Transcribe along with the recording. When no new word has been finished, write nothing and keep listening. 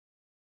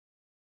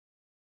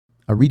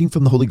A reading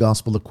from the Holy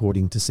Gospel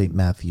according to St.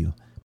 Matthew.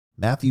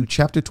 Matthew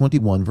chapter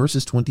 21,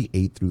 verses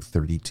 28 through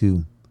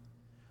 32.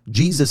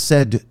 Jesus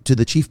said to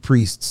the chief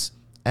priests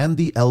and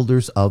the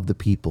elders of the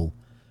people,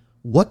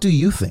 "What do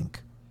you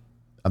think?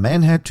 A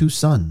man had 2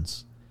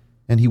 sons,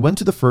 and he went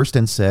to the first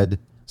and said,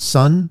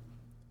 'Son,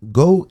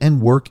 go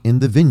and work in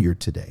the vineyard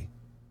today.'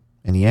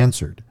 And he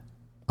answered,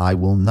 'I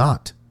will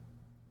not.'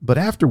 But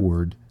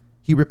afterward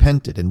he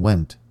repented and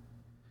went.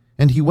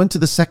 And he went to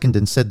the second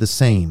and said the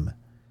same.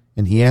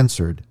 And he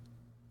answered,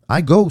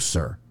 'I go,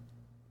 sir,'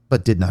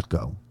 but did not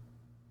go.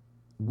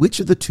 Which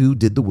of the 2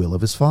 did the will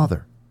of his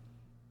father?"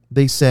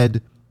 They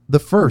said, "The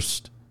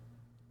first."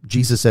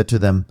 Jesus said to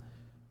them,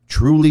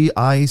 "Truly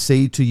I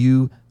say to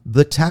you,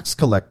 the tax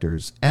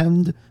collectors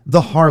and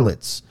the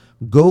harlots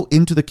go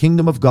into the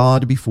kingdom of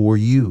God before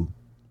you.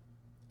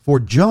 For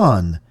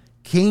John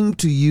came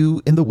to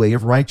you in the way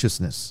of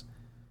righteousness,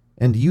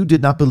 and you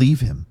did not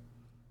believe him.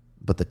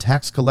 But the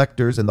tax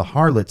collectors and the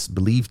harlots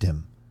believed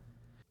him.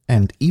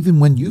 And even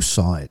when you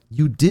saw it,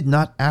 you did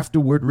not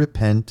afterward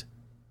repent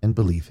and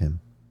believe him."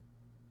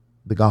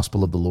 The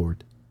Gospel of the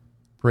Lord.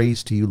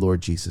 Praise to you, Lord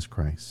Jesus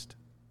Christ.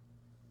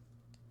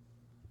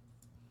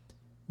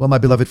 Well, my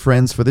beloved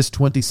friends, for this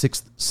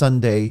 26th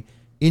Sunday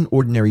in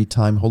Ordinary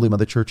Time, Holy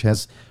Mother Church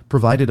has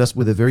provided us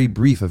with a very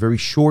brief, a very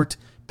short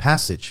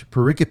passage,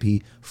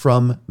 pericope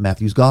from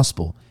Matthew's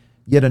Gospel.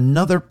 Yet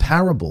another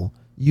parable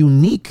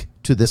unique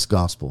to this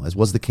Gospel, as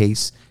was the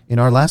case in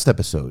our last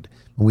episode,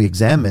 when we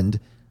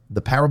examined the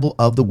parable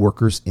of the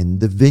workers in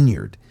the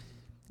vineyard.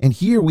 And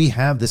here we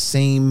have the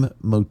same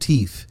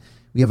motif.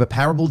 We have a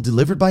parable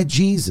delivered by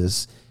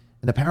Jesus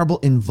and a parable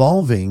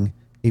involving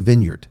a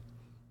vineyard.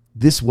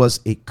 This was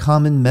a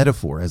common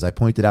metaphor, as I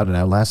pointed out in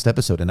our last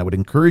episode, and I would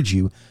encourage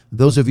you,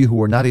 those of you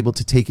who are not able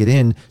to take it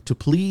in, to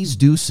please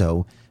do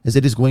so, as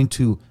it is going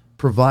to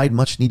provide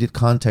much needed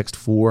context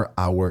for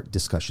our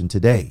discussion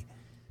today.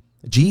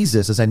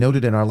 Jesus, as I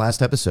noted in our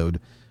last episode,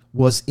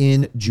 was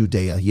in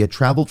Judea. He had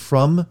traveled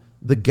from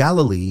the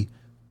Galilee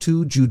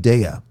to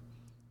Judea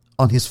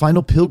on his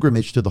final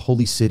pilgrimage to the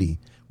holy city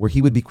where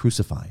he would be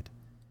crucified.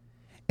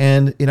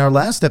 And in our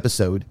last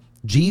episode,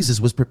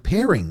 Jesus was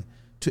preparing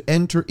to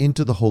enter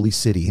into the holy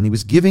city, and he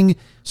was giving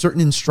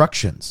certain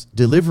instructions,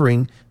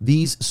 delivering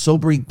these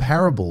sobering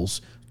parables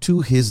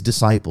to his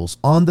disciples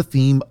on the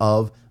theme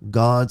of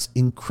God's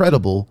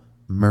incredible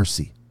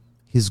mercy,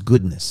 his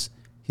goodness,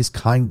 his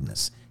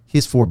kindness,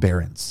 his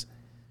forbearance.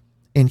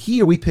 And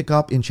here we pick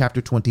up in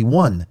chapter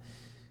 21.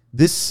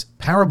 This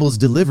parable is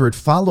delivered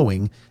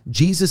following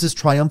Jesus'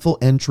 triumphal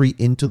entry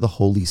into the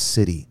holy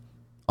city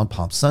on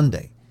Palm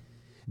Sunday.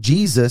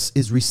 Jesus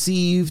is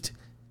received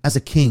as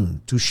a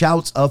king to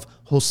shouts of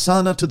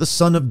Hosanna to the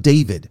Son of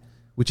David,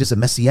 which is a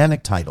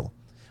messianic title.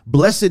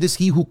 Blessed is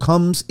he who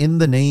comes in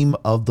the name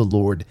of the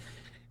Lord.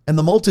 And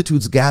the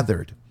multitudes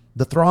gathered,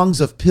 the throngs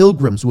of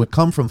pilgrims who had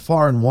come from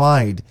far and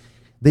wide.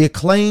 They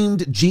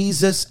acclaimed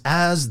Jesus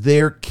as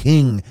their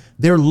king,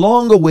 their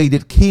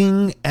long-awaited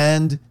king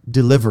and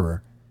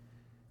deliverer.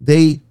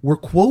 They were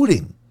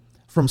quoting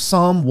from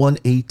Psalm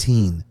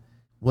 118,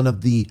 one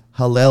of the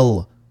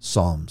Hallel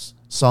psalms,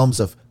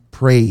 psalms of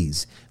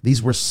praise.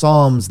 These were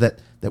psalms that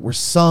were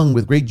sung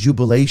with great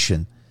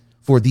jubilation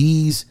for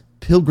these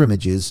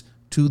pilgrimages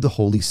to the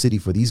holy city,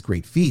 for these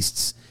great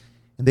feasts.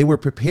 And they were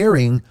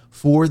preparing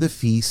for the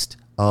feast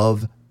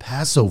of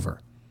Passover,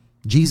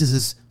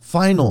 Jesus'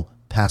 final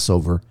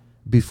Passover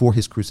before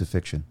his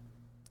crucifixion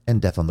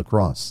and death on the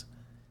cross.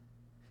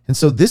 And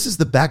so this is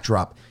the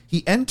backdrop.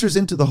 He enters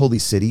into the holy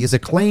city as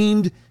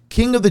acclaimed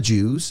King of the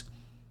Jews.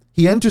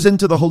 He enters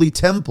into the holy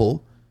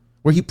temple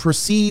where he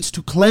proceeds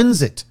to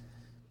cleanse it.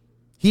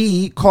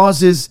 He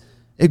causes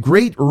a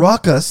great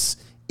ruckus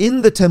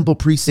in the temple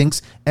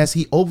precincts as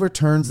he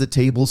overturns the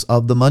tables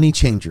of the money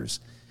changers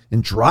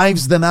and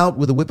drives them out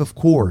with a whip of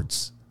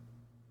cords.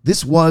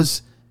 This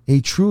was a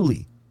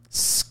truly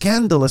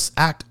scandalous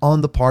act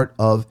on the part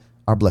of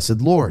our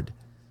blessed Lord,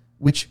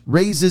 which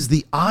raises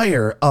the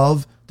ire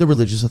of the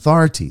religious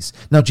authorities.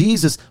 Now,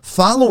 Jesus,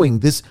 following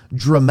this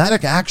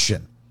dramatic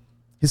action,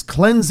 his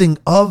cleansing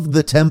of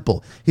the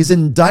temple, his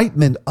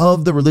indictment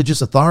of the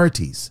religious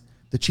authorities,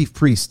 the chief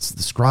priests,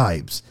 the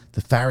scribes, the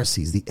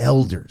Pharisees, the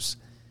elders,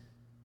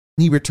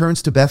 he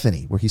returns to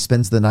Bethany, where he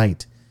spends the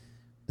night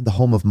in the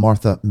home of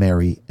Martha,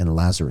 Mary, and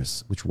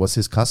Lazarus, which was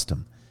his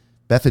custom.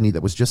 Bethany,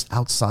 that was just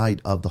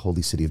outside of the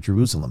holy city of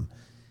Jerusalem.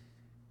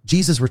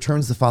 Jesus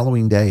returns the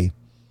following day,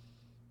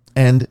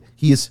 and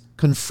he is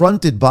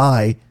confronted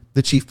by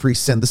the chief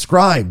priests and the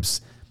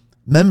scribes,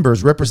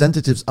 members,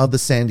 representatives of the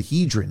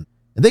Sanhedrin.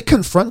 And they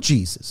confront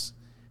Jesus,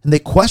 and they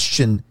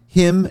question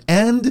him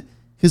and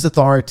his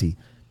authority.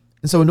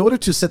 And so in order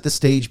to set the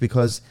stage,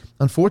 because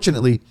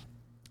unfortunately,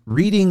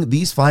 reading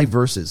these 5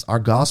 verses, our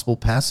gospel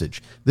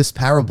passage, this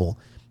parable,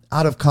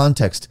 out of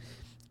context,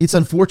 it's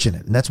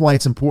unfortunate. And that's why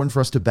it's important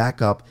for us to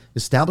back up,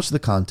 establish the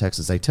context.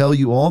 As I tell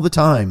you all the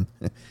time,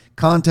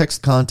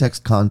 context,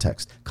 context,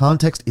 context.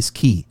 Context is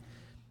key.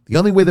 The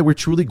only way that we're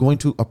truly going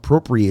to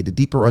appropriate a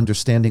deeper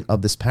understanding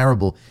of this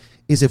parable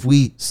is if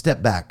we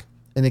step back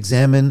and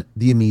examine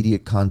the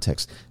immediate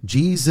context.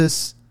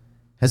 Jesus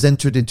has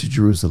entered into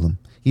Jerusalem.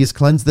 He has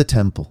cleansed the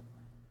temple.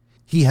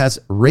 He has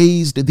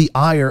raised the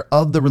ire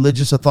of the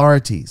religious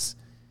authorities.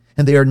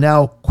 And they are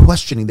now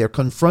questioning, they're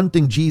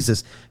confronting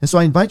Jesus. And so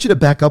I invite you to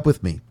back up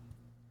with me.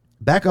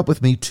 Back up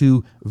with me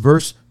to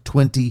verse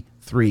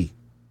 23.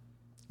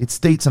 It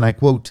states, and I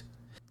quote,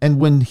 "And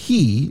when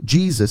he,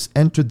 Jesus,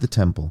 entered the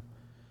temple,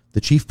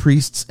 the chief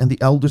priests and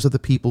the elders of the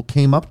people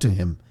came up to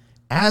him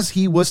as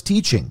he was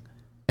teaching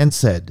and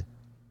said,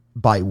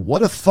 'By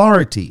what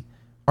authority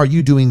are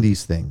you doing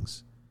these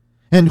things?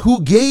 And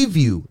who gave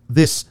you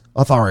this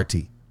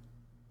authority?'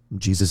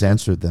 Jesus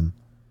answered them,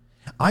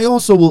 'I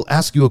also will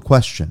ask you a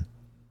question,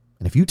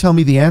 and if you tell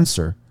me the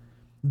answer,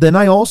 then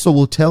I also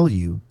will tell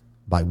you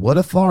by what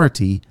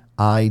authority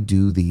I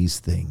do these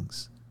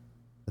things.'"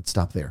 Let's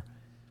stop there.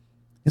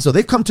 And so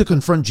they've come to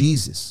confront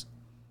Jesus.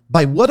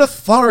 By what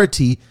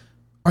authority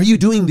are you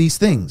doing these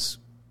things?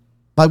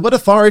 By what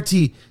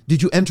authority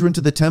did you enter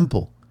into the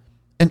temple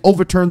and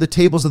overturn the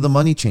tables of the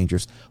money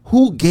changers?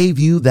 Who gave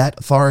you that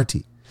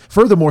authority?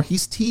 Furthermore,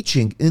 he's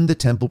teaching in the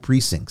temple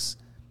precincts,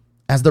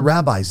 as the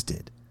rabbis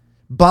did.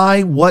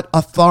 By what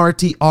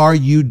authority are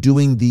you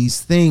doing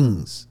these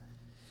things?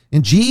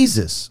 And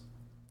Jesus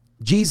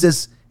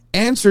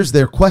answers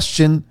their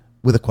question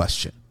with a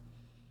question.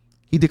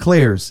 He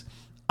declares,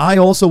 "I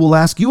also will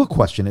ask you a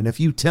question, and if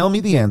you tell me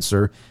the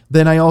answer,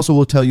 then I also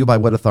will tell you by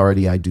what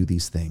authority I do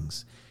these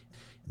things."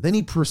 Then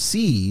he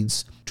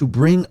proceeds to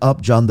bring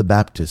up John the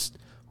Baptist,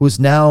 who is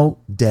now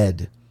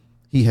dead.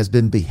 He has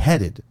been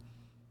beheaded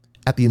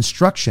at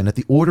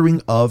the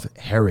ordering of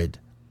Herod.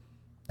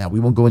 Now, we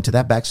won't go into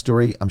that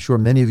backstory. I'm sure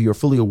many of you are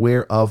fully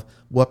aware of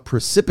what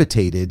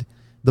precipitated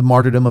the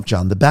martyrdom of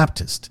John the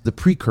Baptist, the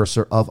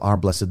precursor of our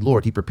blessed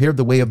Lord. He prepared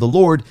the way of the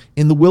Lord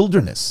in the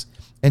wilderness,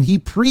 and he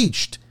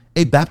preached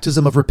a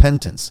baptism of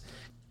repentance.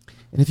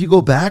 And if you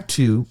go back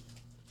to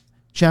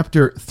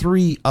chapter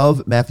 3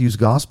 of Matthew's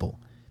Gospel,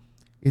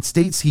 it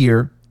states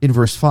here in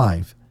verse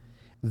 5,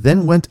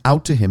 "Then went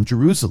out to him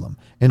Jerusalem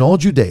and all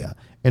Judea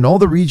and all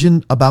the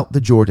region about the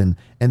Jordan,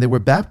 and they were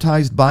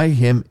baptized by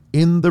him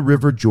in the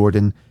river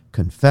Jordan,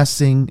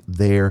 confessing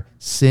their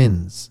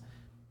sins."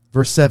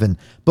 Verse 7,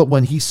 "But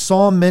when he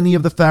saw many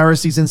of the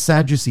Pharisees and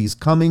Sadducees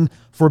coming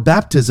for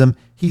baptism,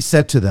 he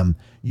said to them,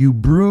 'You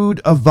brood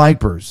of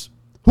vipers,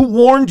 who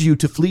warned you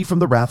to flee from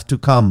the wrath to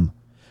come?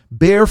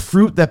 Bear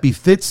fruit that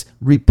befits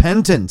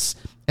repentance,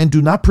 and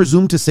do not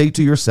presume to say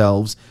to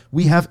yourselves,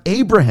 we have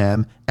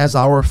Abraham as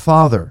our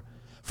father.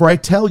 For I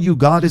tell you,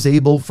 God is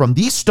able from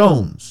these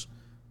stones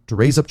to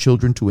raise up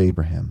children to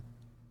Abraham.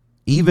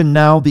 Even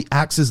now the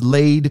axe is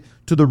laid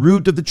to the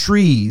root of the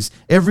trees.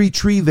 Every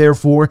tree,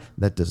 therefore,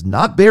 that does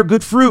not bear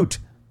good fruit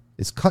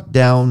is cut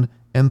down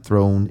and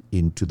thrown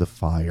into the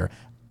fire.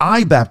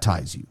 I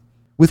baptize you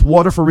with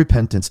water for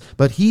repentance,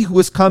 but he who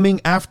is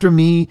coming after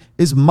me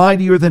is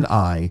mightier than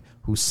I,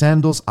 whose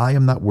sandals I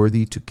am not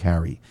worthy to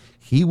carry.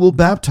 He will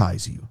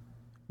baptize you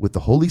with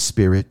the Holy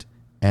Spirit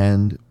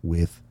and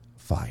with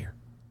fire."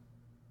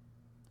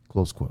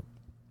 Close quote.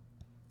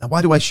 Now,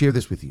 why do I share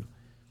this with you?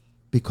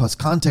 Because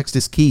context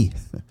is key.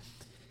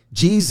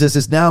 Jesus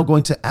is now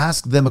going to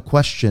ask them a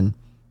question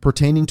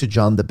pertaining to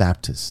John the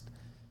Baptist.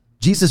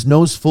 Jesus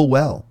knows full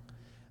well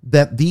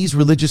that these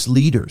religious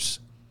leaders,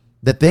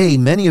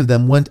 many of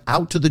them went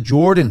out to the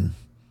Jordan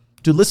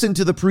to listen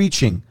to the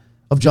preaching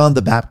of John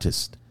the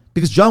Baptist,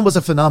 because John was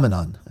a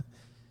phenomenon.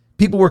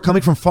 People were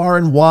coming from far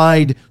and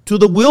wide to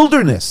the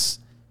wilderness,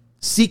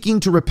 seeking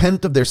to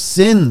repent of their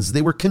sins.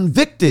 They were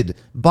convicted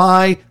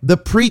by the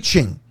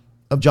preaching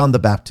of John the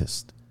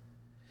Baptist.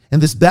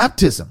 And this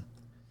baptism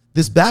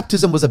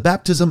was a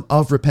baptism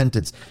of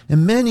repentance.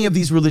 And many of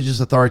these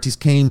religious authorities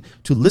came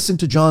to listen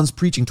to John's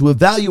preaching, to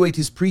evaluate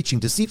his preaching,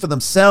 to see for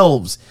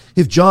themselves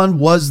if John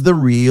was the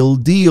real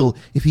deal,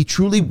 if he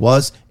truly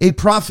was a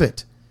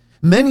prophet.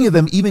 Many of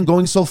them even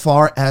going so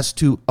far as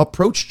to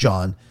approach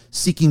John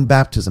seeking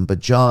baptism, but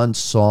John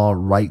saw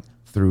right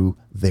through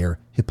their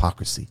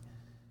hypocrisy.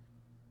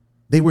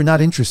 They were not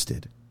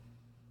interested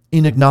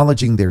in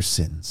acknowledging their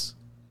sins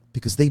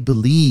because they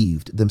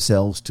believed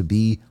themselves to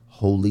be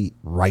wholly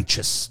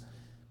righteous.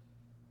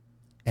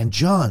 And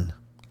John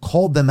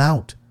called them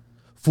out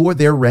for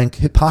their rank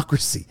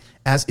hypocrisy,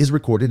 as is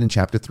recorded in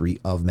chapter 3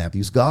 of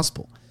Matthew's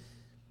Gospel.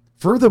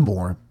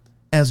 Furthermore,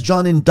 as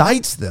John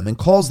indicts them and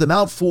calls them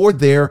out for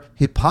their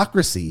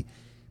hypocrisy,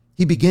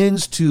 he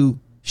begins to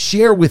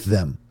share with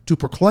them, to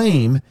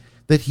proclaim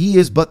that he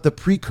is but the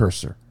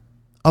precursor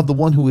of the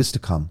one who is to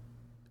come.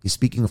 He's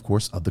speaking, of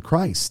course, of the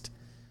Christ.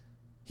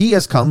 He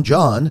has come,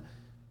 John,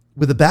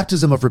 with a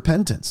baptism of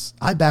repentance.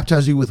 I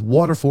baptize you with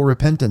water for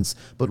repentance,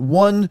 but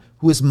one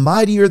who is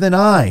mightier than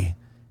I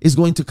is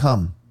going to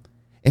come,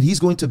 and he's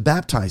going to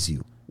baptize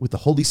you with the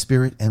Holy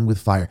Spirit and with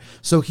fire.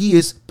 So he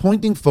is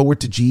pointing forward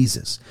to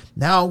Jesus.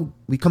 Now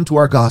we come to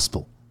our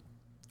gospel.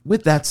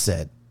 With that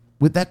said,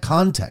 with that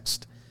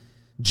context,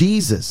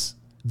 Jesus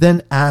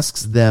then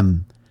asks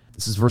them,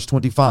 this is verse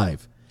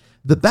 25,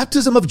 "The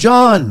baptism of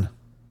John,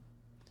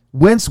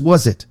 whence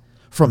was it?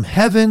 From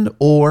heaven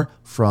or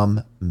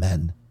from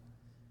men?"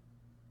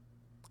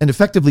 And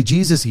effectively,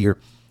 Jesus here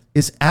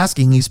is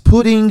asking, he's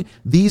putting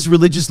these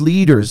religious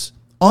leaders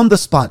on the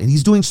spot, and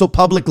he's doing so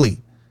publicly.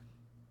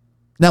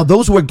 Now,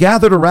 those who were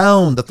gathered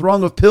around, the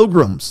throng of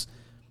pilgrims,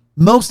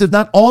 most, if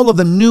not all of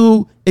them,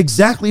 knew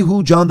exactly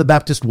who John the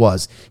Baptist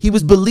was. He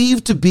was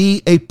believed to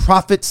be a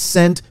prophet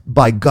sent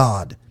by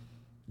God,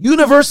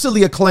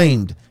 universally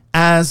acclaimed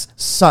as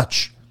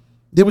such.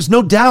 There was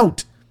no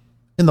doubt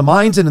in the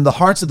minds and in the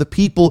hearts of the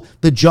people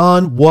that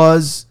John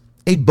was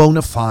a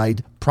bona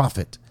fide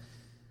prophet.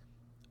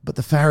 But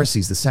the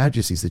Pharisees, the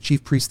Sadducees, the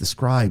chief priests, the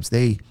scribes,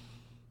 they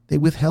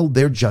withheld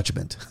their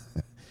judgment.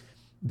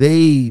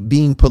 They,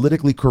 being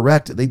politically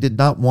correct, they did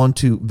not want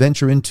to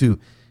venture into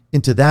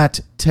that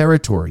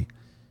territory,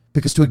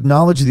 because to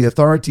acknowledge the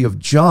authority of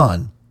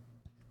John,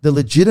 the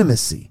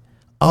legitimacy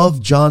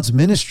of John's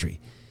ministry,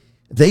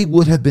 they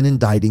would have been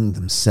indicting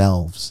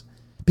themselves,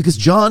 because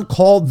John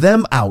called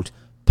them out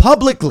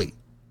publicly.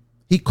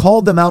 He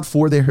called them out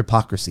for their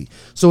hypocrisy.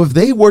 So if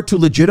they were to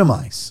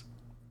legitimize,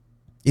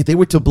 if they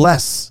were to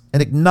bless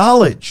and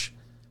acknowledge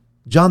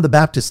John the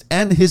Baptist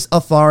and his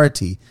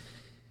authority,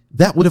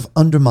 that would have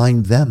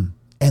undermined them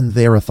and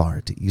their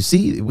authority. You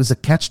see, it was a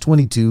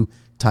catch-22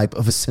 type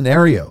of a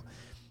scenario.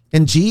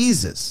 And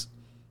Jesus,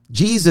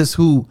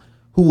 who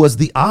was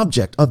the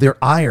object of their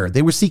ire,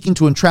 they were seeking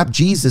to entrap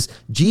Jesus.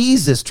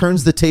 Jesus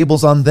turns the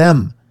tables on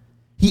them.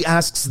 He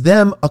asks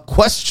them a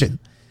question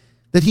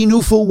that he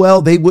knew full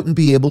well they wouldn't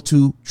be able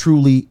to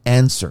truly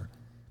answer.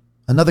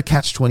 Another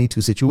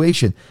catch-22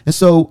 situation. And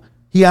so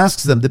he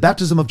asks them, the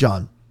baptism of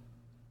John,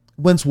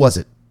 whence was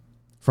it?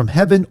 From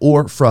heaven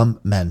or from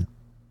men?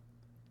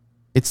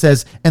 It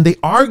says, and they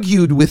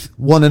argued with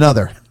one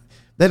another.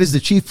 That is the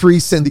chief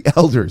priests and the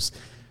elders.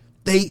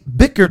 They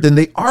bickered and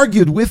they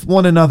argued with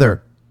one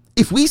another.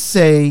 If we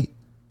say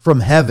from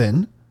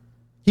heaven,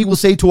 he will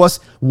say to us,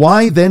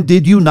 why then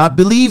did you not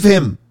believe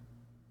him?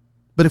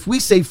 But if we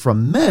say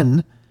from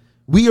men,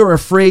 we are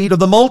afraid of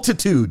the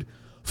multitude,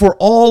 for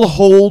all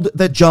hold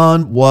that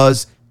John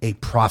was a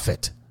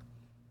prophet.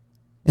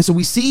 And so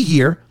we see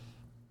here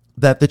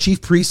that the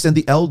chief priests and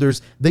the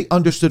elders, they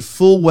understood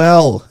full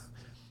well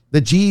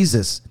that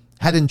Jesus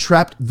had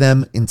entrapped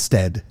them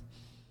instead.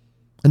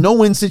 A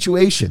no-win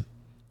situation.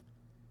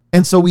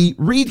 And so we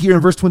read here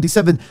in verse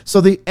 27, so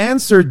they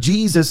answered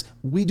Jesus,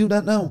 we do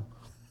not know.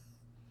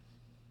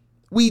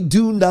 We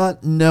do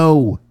not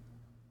know.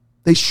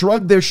 They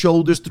shrugged their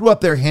shoulders, threw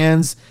up their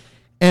hands,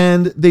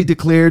 and they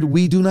declared,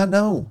 we do not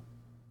know.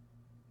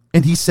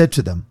 And he said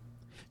to them,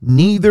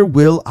 neither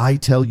will I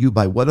tell you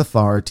by what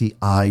authority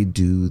I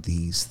do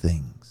these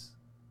things.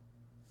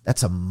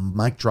 That's a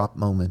mic drop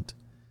moment.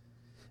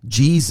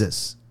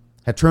 Jesus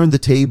had turned the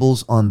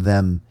tables on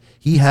them.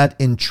 He had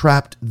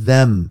entrapped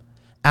them,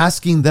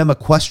 asking them a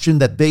question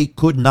that they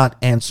could not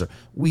answer.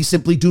 We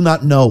simply do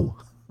not know.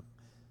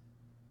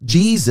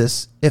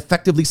 Jesus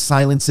effectively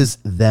silences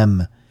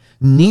them.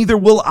 Neither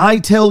will I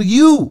tell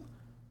you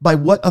by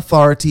what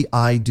authority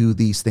I do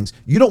these things.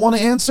 You don't want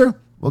to answer?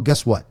 Well,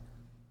 guess what?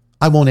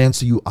 I won't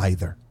answer you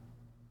either.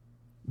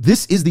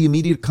 This is the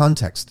immediate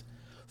context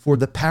for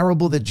the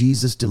parable that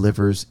Jesus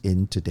delivers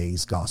in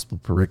today's gospel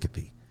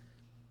pericope.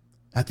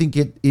 I think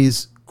it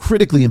is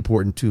critically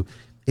important to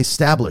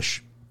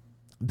establish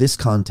this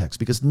context,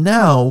 because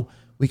now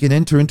we can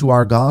enter into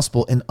our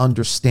gospel and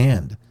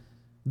understand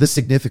the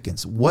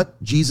significance,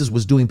 what Jesus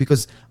was doing,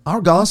 because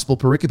our gospel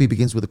pericope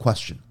begins with a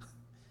question.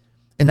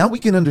 And now we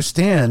can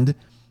understand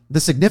the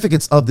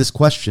significance of this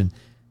question.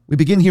 We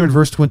begin here in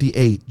verse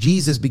 28.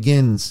 Jesus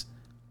begins,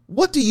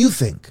 what do you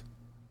think?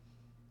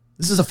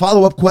 This is a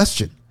follow-up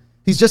question.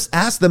 He's just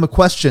asked them a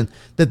question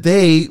that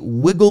they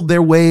wiggled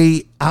their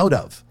way out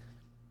of.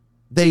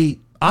 They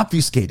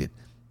obfuscated.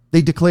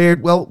 They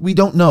declared, well, we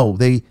don't know.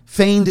 They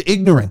feigned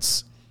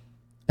ignorance.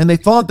 And they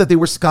thought that they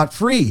were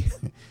scot-free.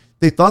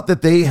 They thought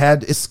that they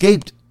had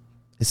escaped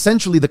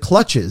essentially the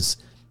clutches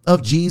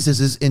of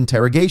Jesus'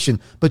 interrogation.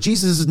 But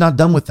Jesus is not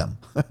done with them.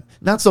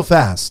 Not so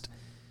fast.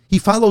 He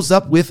follows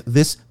up with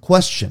this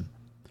question.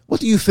 What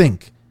do you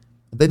think?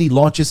 Then he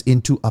launches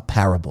into a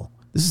parable.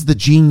 This is the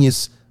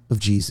genius of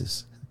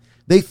Jesus.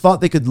 They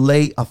thought they could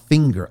lay a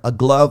finger, a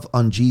glove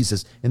on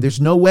Jesus, and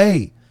there's no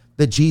way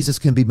that Jesus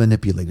can be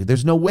manipulated.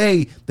 There's no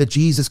way that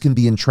Jesus can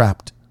be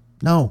entrapped.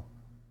 No.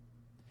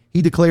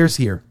 He declares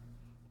here,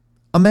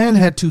 a man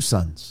had 2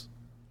 sons,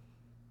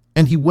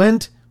 and he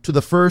went to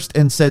the first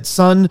and said,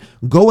 son,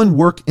 go and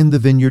work in the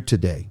vineyard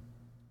today.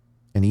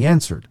 And he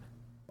answered,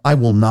 I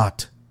will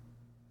not.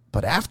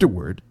 But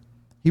afterward,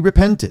 he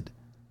repented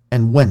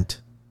and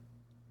went.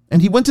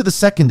 And he went to the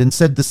second and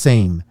said the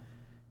same.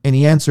 And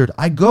he answered,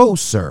 I go,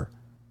 sir,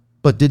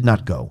 but did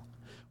not go.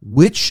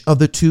 Which of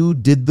the 2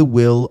 did the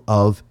will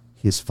of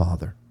his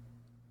father?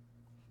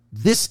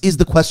 This is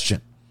the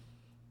question.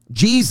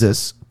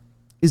 Jesus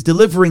is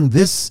delivering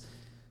this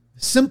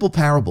simple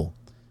parable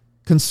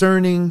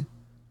concerning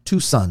 2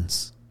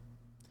 sons.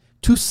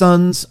 2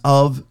 sons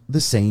of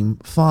the same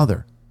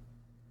father.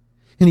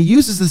 And he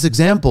uses this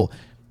example.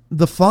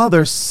 The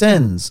father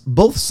sends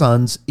both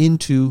sons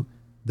into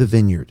the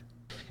vineyard.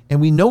 And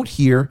we note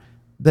here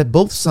that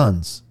both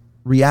sons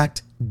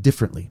react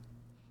differently.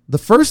 The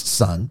first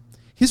son,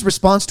 his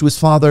response to his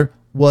father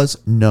was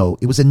no.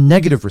 It was a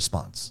negative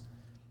response.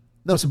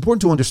 Now, it's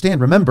important to understand,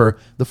 remember,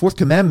 the fourth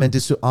commandment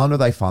is to honor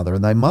thy father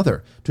and thy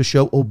mother, to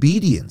show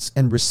obedience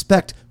and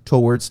respect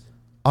towards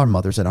our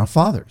mothers and our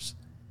fathers.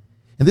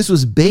 And this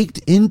was baked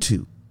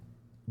into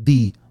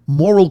the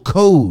moral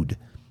code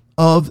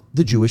of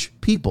the Jewish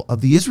people, of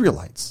the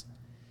Israelites.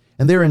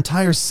 And there are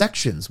entire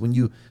sections, when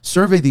you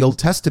survey the Old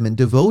Testament,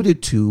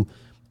 devoted to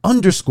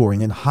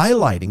underscoring and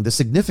highlighting the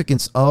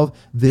significance of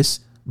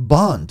this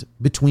bond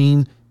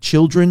between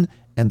children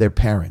and their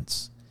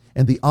parents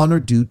and the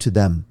honor due to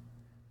them.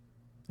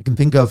 I can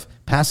think of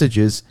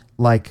passages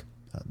like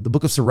the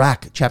book of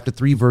Sirach, chapter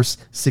 3, verse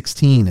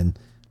 16, and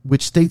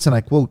which states, and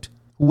I quote,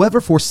 "Whoever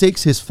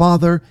forsakes his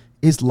father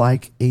is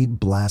like a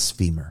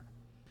blasphemer."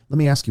 Let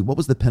me ask you, what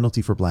was the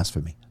penalty for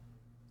blasphemy?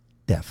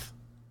 Death.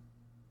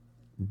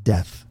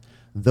 Death.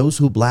 Those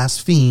who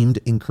blasphemed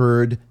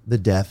incurred the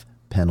death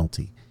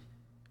penalty.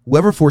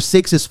 Whoever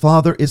forsakes his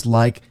father is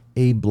like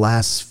a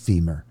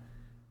blasphemer.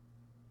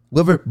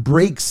 Whoever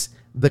breaks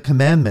the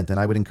commandment, and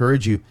I would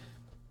encourage you,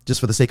 just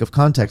for the sake of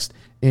context,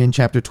 in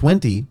chapter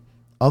 20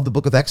 of the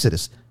book of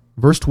Exodus,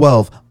 verse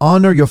 12,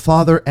 "Honor your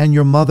father and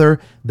your mother,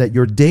 that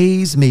your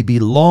days may be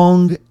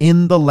long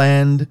in the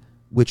land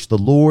which the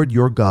Lord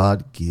your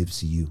God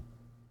gives you."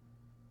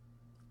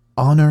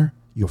 Honor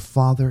your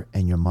father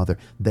and your mother,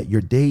 that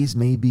your days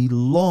may be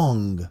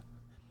long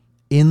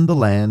in the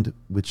land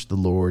which the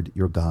Lord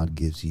your God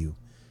gives you.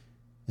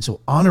 And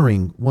so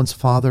honoring one's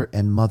father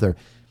and mother,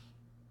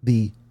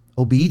 the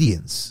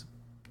obedience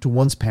to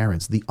one's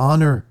parents, the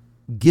honor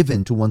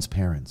given to one's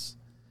parents,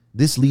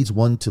 this leads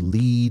one to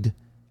lead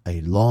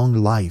a long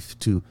life,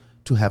 to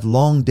have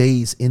long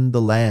days in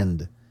the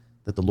land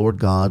that the Lord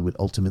God would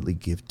ultimately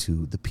give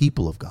to the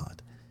people of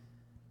God.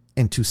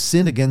 And to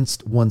sin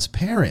against one's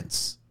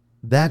parents,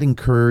 that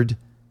incurred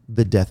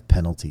the death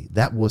penalty.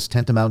 That was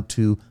tantamount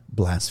to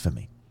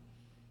blasphemy.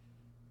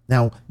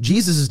 Now,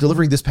 Jesus is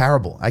delivering this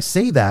parable. I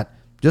say that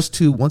just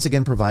to once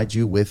again provide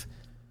you with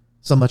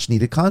some much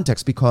needed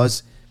context,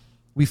 because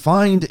we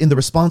find in the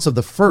response of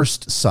the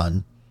first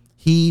son,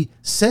 he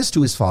says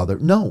to his father,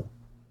 "No,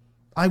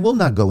 I will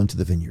not go into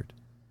the vineyard."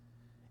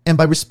 And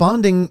by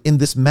responding in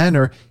this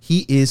manner,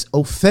 he is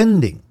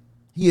offending.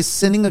 He is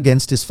sinning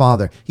against his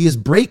father. He is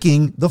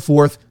breaking the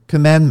fourth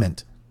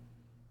commandment.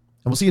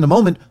 And we'll see in a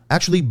moment,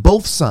 actually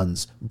both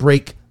sons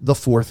break the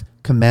fourth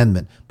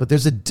commandment. But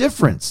there's a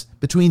difference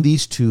between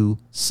these two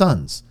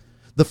sons.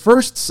 The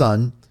first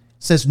son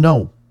says,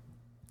 "No,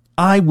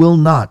 I will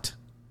not."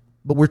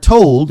 But we're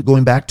told,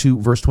 going back to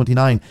verse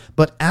 29,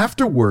 but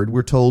afterward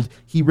we're told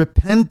he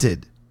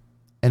repented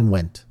and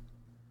went.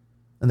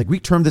 And the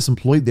Greek term that's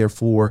employed there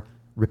for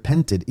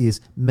repented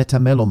is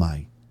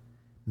metamelomai.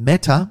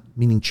 Meta,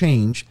 meaning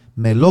change,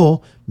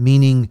 melo,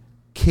 meaning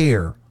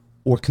care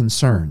or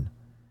concern.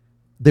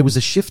 There was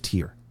a shift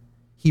here.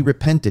 He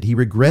repented. He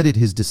regretted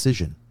his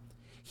decision.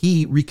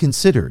 He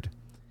reconsidered.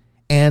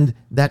 And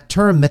that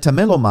term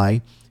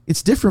metamelomai,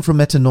 it's different from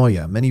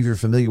metanoia. Many of you are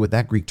familiar with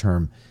that Greek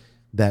term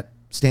that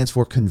stands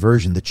for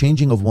conversion, the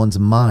changing of one's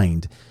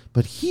mind.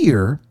 But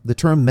here, the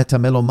term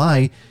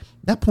metamelomai,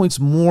 that points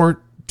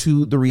more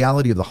to the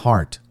reality of the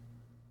heart.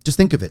 Just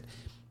think of it.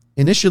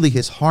 Initially,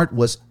 his heart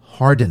was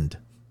hardened.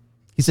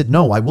 He said,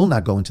 "No, I will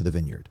not go into the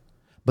vineyard."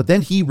 But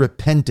then he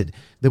repented.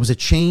 There was a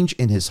change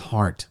in his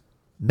heart.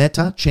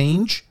 Meta,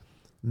 change.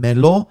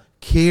 Melo,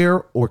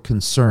 care or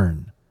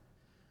concern.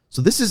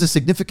 So this is a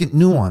significant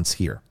nuance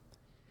here.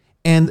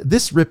 And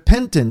this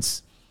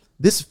repentance,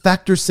 this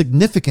factors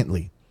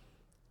significantly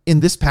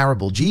in this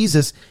parable.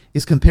 Jesus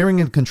is comparing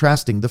and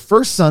contrasting. The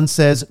first son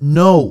says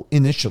no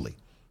initially.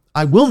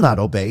 "I will not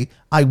obey.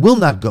 I will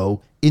not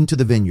go into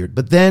the vineyard."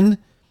 But then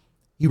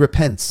he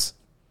repents.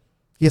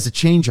 He has a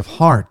change of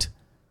heart.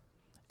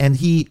 And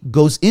he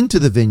goes into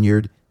the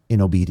vineyard in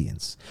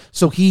obedience.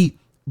 So he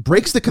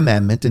breaks the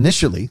commandment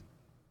initially,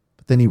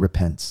 but then he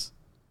repents.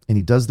 And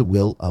he does the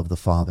will of the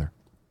Father.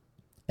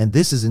 And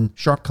this is in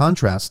sharp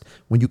contrast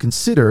when you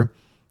consider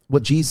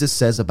what Jesus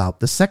says about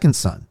the second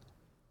son.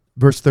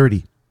 Verse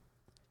 30.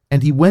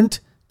 "And he went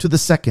to the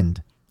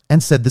second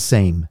and said the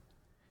same.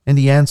 And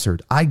he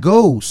answered, 'I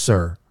go,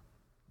 sir,'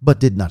 but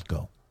did not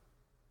go."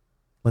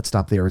 Let's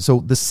stop there. So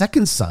the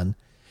second son,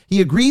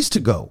 he agrees to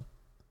go.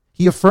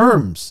 He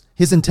affirms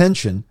his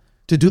intention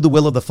to do the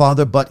will of the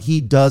Father, but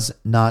he does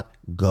not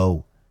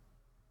go.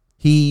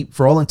 He,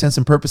 for all intents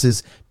and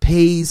purposes,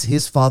 pays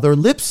his father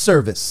lip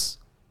service,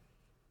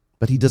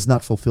 but he does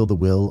not fulfill the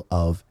will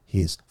of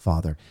his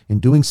Father. In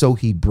doing so,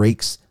 he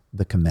breaks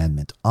the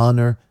commandment,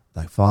 "Honor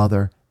thy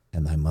father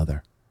and thy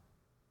mother."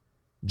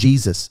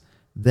 Jesus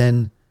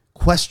then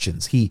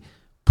questions. He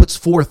puts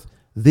forth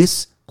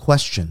this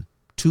question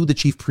to the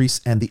chief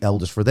priests and the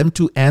elders for them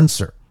to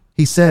answer.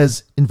 He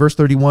says in verse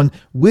 31,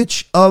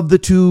 "Which of the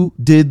two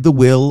did the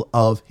will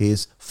of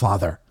his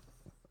father?"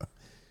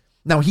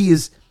 Now he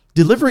is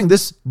delivering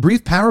this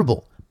brief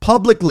parable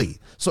publicly,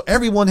 so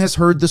everyone has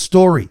heard the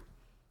story.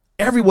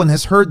 Everyone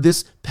has heard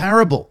this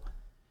parable,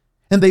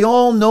 and they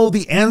all know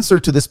the answer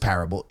to this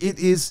parable. It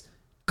is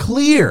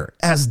clear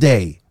as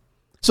day.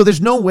 So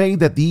there's no way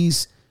that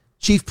these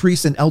chief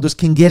priests and elders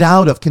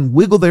can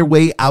wiggle their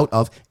way out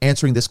of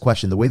answering this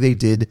question the way they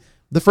did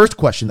the first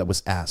question that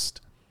was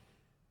asked.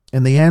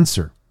 And they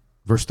answer,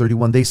 verse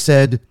 31, they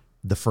said,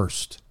 the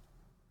first.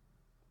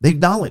 They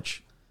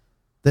acknowledge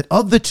that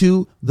of the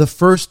two, the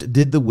first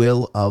did the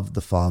will of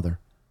the Father.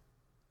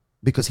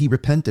 Because he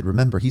repented.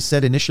 Remember, he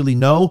said initially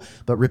no,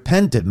 but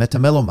repented,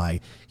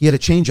 metamelomai. He had a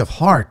change of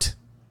heart,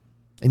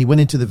 and he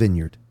went into the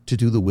vineyard to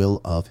do the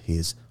will of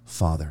his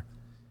Father.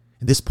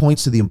 And this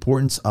points to the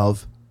importance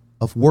of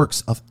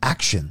works, of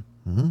action,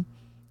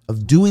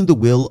 of doing the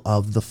will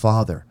of the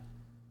Father.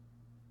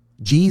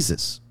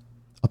 Jesus,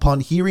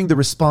 upon hearing the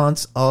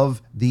response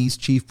of these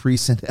chief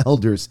priests and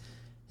elders,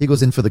 he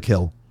goes in for the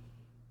kill.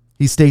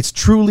 He states,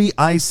 truly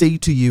I say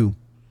to you,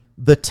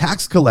 the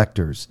tax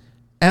collectors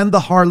and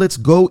the harlots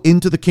go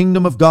into the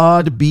kingdom of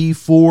God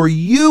before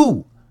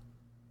you.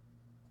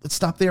 Let's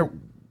stop there.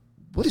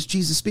 What is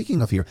Jesus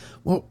speaking of here?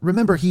 Well,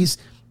 remember, he's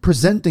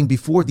presenting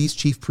before these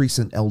chief priests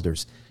and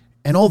elders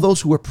and all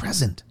those who were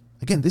present.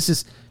 Again, this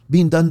is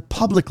being done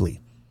publicly.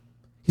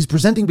 He's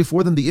presenting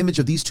before them the image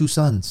of these two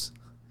sons.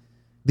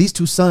 These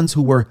two sons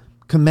who were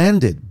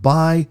commanded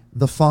by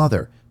the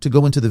Father to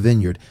go into the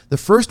vineyard. The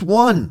first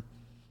one,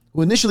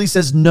 who initially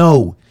says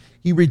no,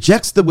 he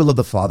rejects the will of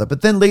the Father,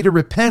 but then later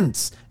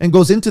repents and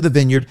goes into the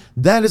vineyard.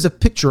 That is a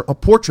picture, a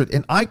portrait,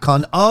 an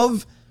icon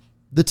of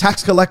the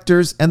tax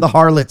collectors and the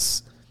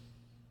harlots.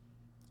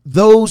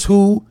 Those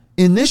who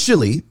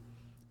initially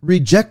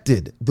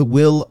rejected the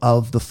will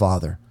of the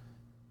Father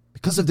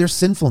because of their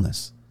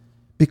sinfulness,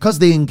 because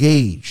they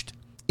engaged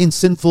in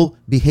sinful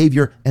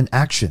behavior and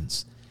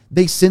actions.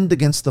 They sinned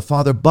against the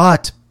Father,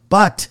 but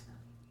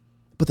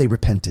they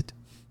repented.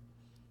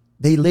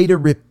 They later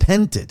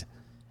repented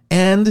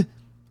and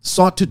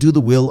sought to do the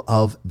will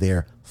of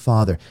their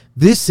Father.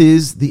 This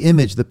is the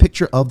image, the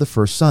picture of the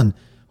first son,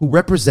 who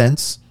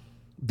represents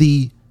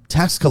the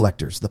tax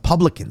collectors, the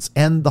publicans,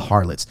 and the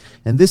harlots.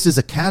 And this is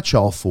a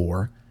catch-all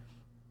for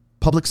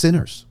public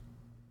sinners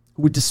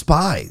who were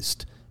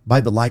despised by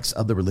the likes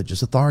of the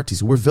religious authorities,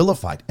 who were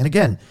vilified. And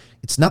again,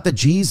 it's not that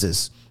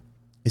Jesus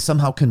is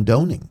somehow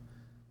condoning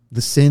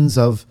the sins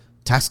of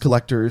tax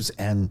collectors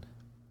and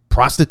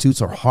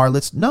prostitutes or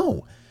harlots.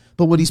 No.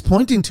 But what he's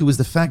pointing to is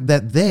the fact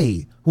that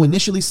they, who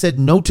initially said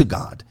no to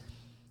God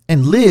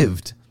and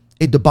lived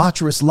a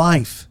debaucherous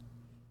life,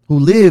 who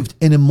lived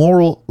an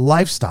immoral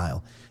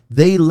lifestyle,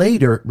 they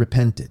later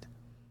repented.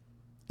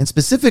 And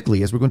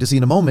specifically, as we're going to see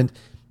in a moment,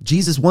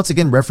 Jesus once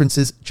again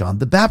references John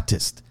the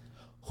Baptist.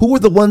 Who were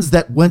the ones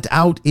that went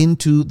out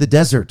into the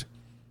desert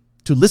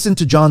to listen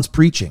to John's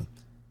preaching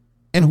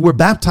and who were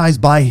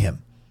baptized by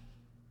him?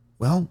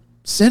 Well,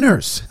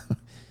 sinners,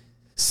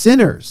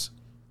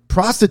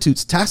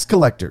 prostitutes, tax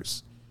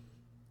collectors,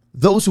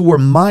 those who were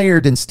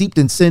mired and steeped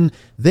in sin.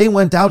 They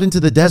went out into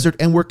the desert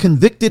and were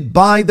convicted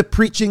by the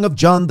preaching of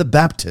John the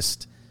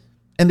Baptist.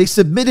 And they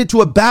submitted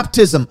to a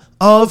baptism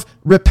of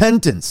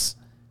repentance.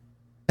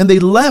 And they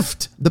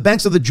left the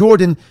banks of the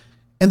Jordan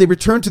and they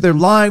returned to their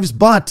lives,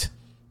 but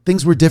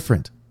things were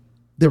different.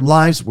 Their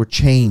lives were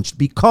changed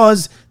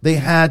because they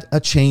had a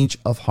change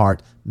of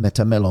heart,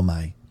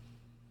 metamelomai.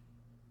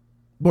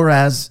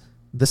 Whereas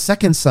the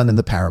second son in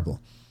the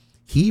parable,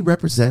 he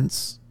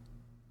represents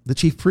the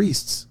chief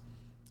priests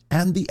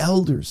and the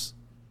elders,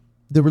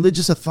 the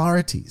religious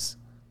authorities.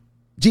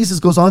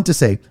 Jesus goes on to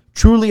say,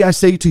 truly I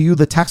say to you,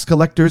 the tax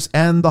collectors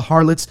and the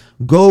harlots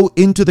go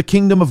into the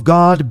kingdom of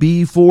God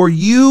before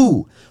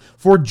you.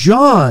 For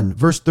John,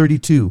 verse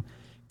 32,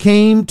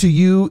 came to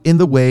you in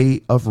the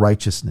way of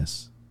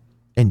righteousness,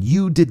 and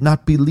you did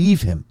not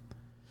believe him.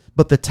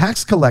 But the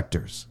tax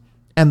collectors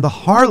and the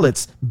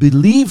harlots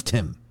believed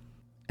him.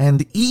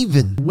 And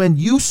even when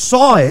you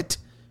saw it,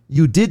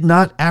 you did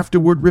not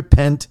afterward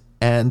repent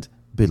and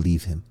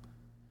believe him.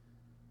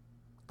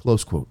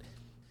 Close quote.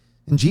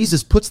 And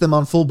Jesus puts them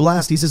on full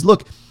blast. He says,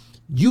 look,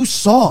 you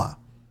saw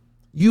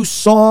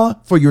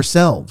for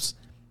yourselves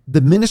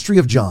the ministry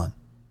of John,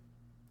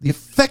 the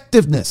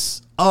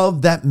effectiveness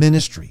of that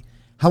ministry,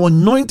 how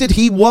anointed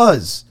he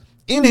was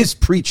in his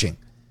preaching,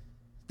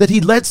 that he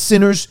led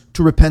sinners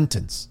to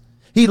repentance.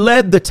 He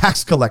led the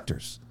tax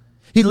collectors.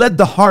 He led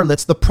the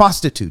harlots, the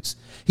prostitutes.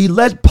 He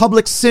led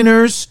public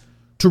sinners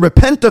to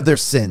repent of their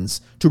sins,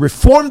 to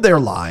reform their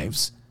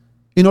lives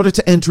in order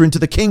to enter into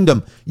the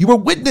kingdom. You were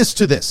witness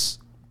to this.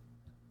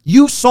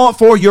 You saw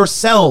for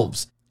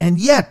yourselves. And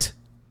yet,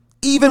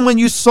 even when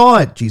you saw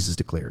it, Jesus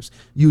declares,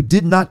 you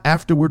did not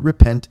afterward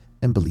repent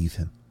and believe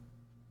him.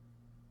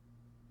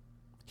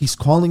 He's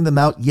calling them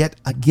out yet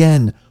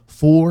again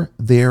for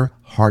their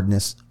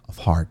hardness of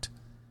heart.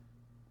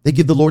 They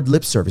give the Lord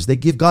lip service. They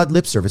give God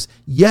lip service.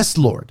 Yes,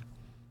 Lord,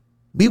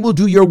 we will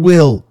do your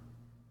will.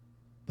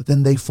 But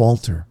then they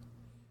falter.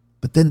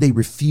 But then they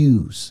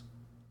refuse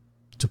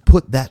to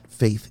put that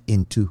faith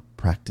into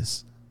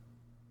practice.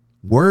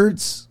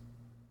 Words,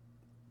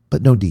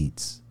 but no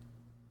deeds.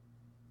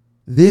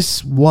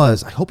 This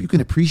was, I hope you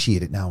can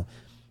appreciate it now,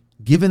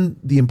 given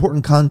the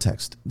important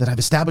context that I've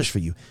established for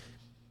you,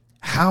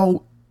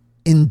 how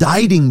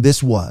indicting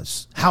this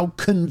was, how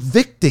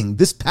convicting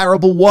this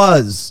parable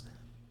was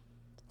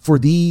for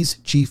these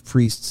chief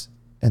priests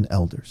and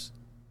elders.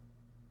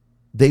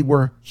 They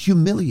were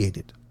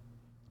humiliated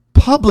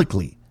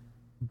publicly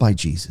by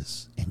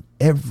Jesus, and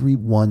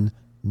everyone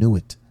knew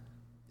it.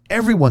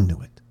 Everyone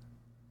knew it.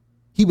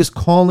 He was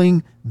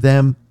calling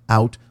them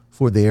out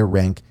for their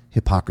rank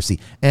hypocrisy.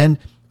 And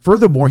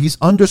furthermore, he's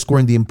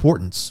underscoring the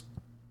importance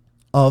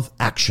of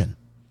action,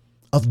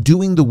 of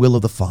doing the will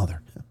of the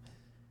Father,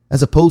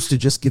 as opposed to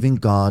just giving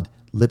God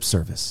lip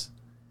service.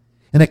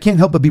 And I can't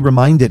help but be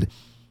reminded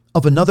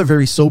of another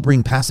very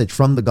sobering passage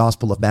from the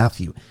Gospel of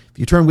Matthew. If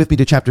you turn with me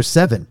to chapter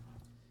 7,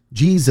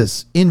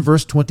 Jesus, in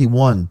verse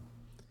 21,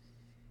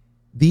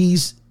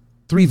 these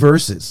 3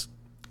 verses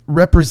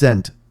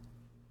represent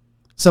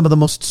some of the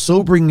most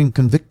sobering and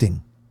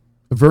convicting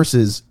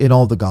verses in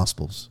all the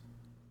Gospels.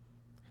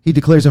 He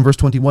declares in verse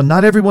 21,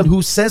 "Not everyone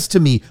who says to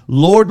me,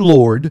 'Lord,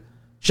 Lord,'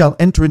 shall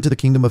enter into the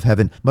kingdom of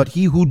heaven, but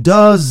he who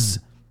does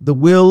the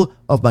will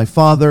of my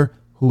Father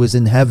who is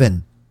in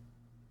heaven."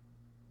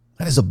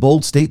 That is a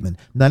bold statement.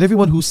 Not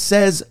everyone who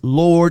says,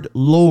 "Lord,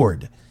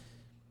 Lord."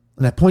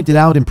 And I pointed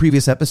out in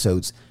previous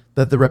episodes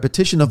that the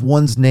repetition of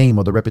one's name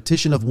or the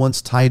repetition of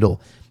one's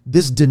title,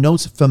 this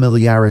denotes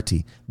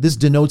familiarity. This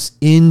denotes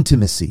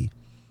intimacy.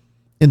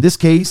 In this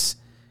case,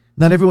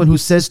 not everyone who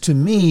says to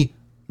me,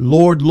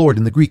 "Lord, Lord,"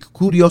 in the Greek,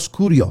 kurios,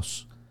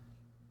 kurios.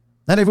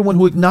 Not everyone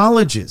who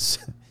acknowledges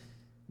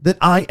that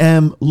I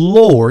am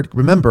Lord.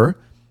 Remember,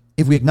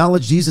 if we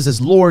acknowledge Jesus as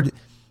Lord,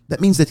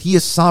 that means that he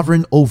is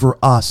sovereign over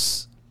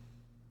us,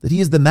 that he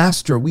is the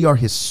master, we are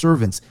his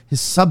servants, his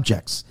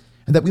subjects,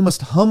 and that we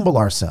must humble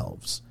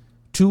ourselves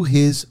to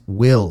his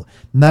will.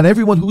 Not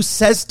everyone who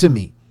says to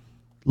me,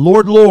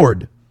 "Lord,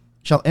 Lord,"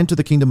 shall enter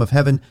the kingdom of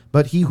heaven,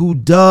 but he who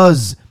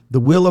does the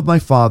will of my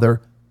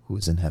Father who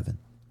is in heaven.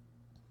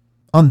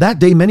 On that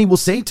day, many will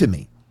say to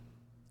me,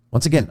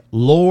 once again,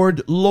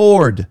 "Lord,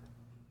 Lord,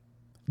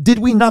 did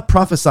we not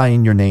prophesy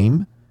in your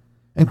name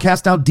and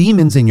cast out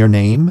demons in your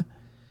name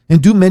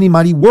and do many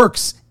mighty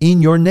works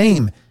in your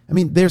name?" I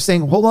mean, they're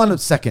saying, hold on a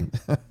second.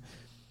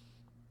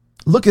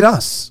 Look at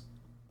us.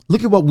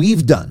 Look at what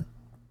we've done.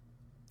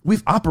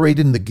 We've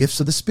operated in the gifts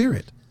of the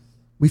Spirit.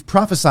 We've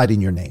prophesied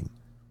in your name.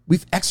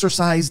 We've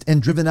exorcised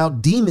and driven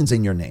out demons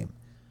in your name.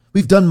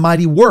 We've done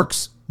mighty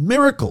works,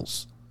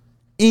 miracles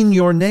in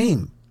your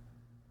name.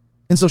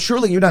 And so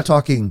surely you're not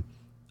talking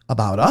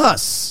about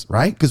us,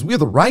 right? Because we're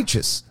the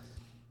righteous.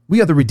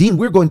 We are the redeemed.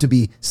 We're going to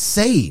be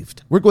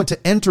saved. We're going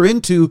to enter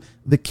into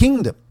the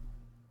kingdom.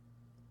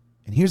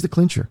 And here's the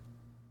clincher.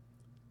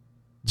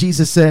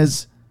 Jesus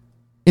says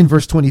in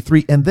verse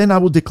 23, "And then I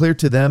will declare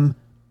to them,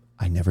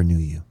 I never knew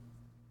you.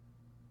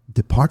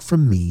 Depart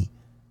from me,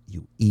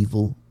 you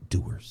evil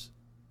doers."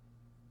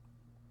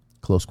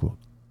 Close quote.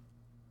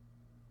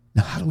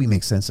 Now, how do we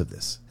make sense of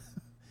this?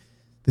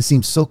 This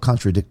seems so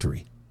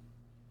contradictory.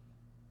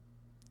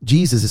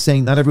 Jesus is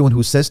saying, not everyone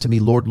who says to me,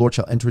 "Lord, Lord,"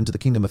 shall enter into the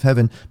kingdom of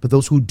heaven, but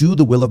those who do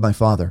the will of my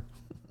Father.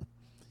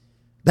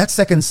 That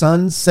second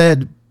son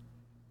said,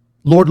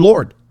 "Lord,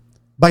 Lord,"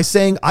 by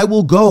saying, "I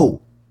will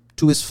go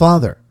to his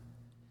Father."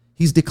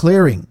 He's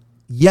declaring,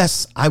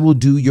 "Yes, I will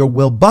do your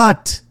will,"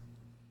 but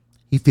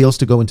he fails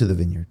to go into the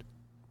vineyard.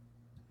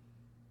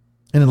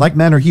 And in like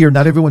manner here,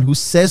 not everyone who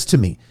says to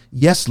me,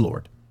 "Yes,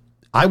 Lord,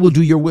 I will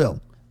do your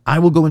will. I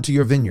will go into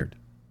your vineyard."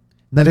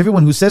 Not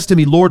everyone who says to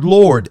me, "Lord,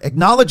 Lord,"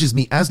 acknowledges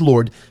me as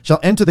Lord, shall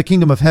enter the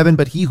kingdom of heaven,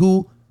 but he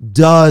who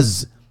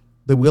does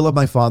the will of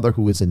my Father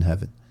who is in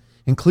heaven.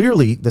 And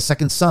clearly, the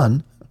second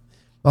son,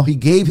 while he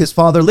gave his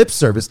father lip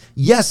service,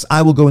 "Yes,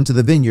 I will go into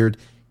the vineyard,"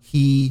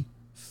 he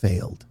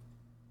failed.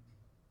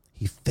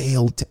 He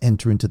failed to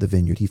enter into the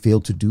vineyard. He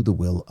failed to do the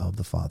will of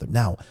the Father.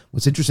 Now,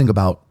 what's interesting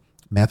about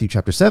Matthew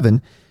chapter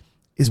 7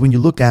 is when you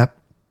look at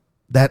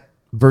that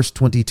verse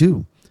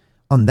 22.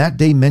 "On that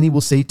day, many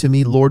will say to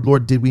me, 'Lord,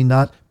 Lord, did we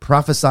not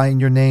prophesy in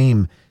your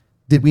name?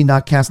 Did we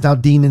not cast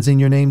out demons in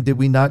your name? Did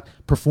we not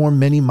perform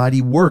many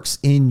mighty works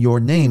in your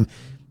name?'"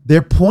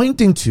 They're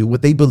pointing to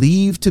what they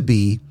believe to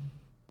be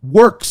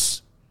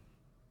works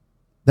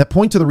that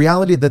point to the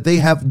reality that they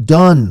have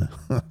done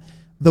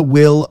the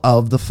will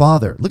of the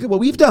Father. Look at what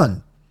we've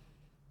done.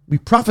 We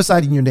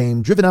prophesied in your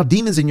name, driven out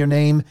demons in your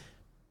name.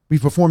 We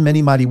performed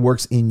many mighty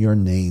works in your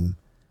name.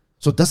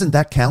 So doesn't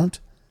that count?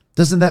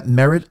 Doesn't that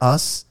merit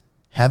us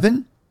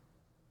heaven?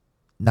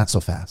 Not so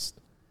fast.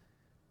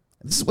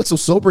 This is what's so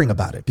sobering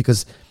about it,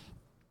 because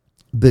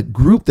the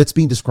group that's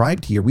being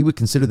described here, we would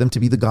consider them to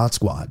be the God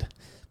Squad.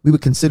 We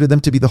would consider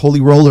them to be the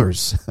holy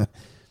rollers,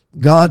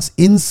 God's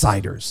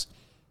insiders,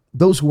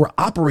 those who are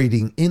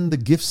operating in the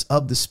gifts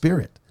of the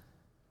Spirit.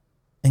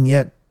 And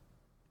yet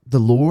the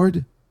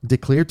Lord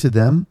declared to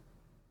them,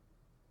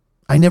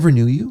 "I never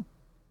knew you.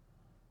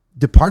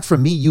 Depart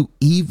from me, you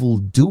evil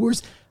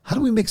doers." How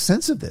do we make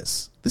sense of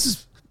this? This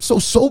is so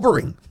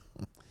sobering.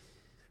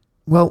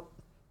 Well,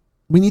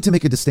 we need to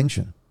make a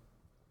distinction.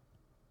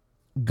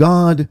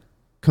 God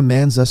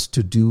commands us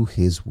to do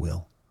his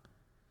will.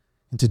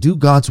 And to do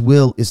God's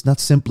will is not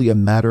simply a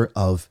matter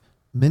of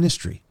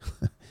ministry,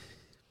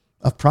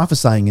 of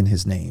prophesying in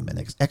his name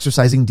and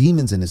exorcising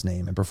demons in his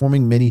name and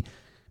performing many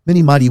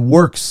many mighty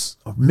works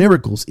or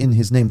miracles in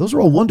his name. Those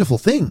are all wonderful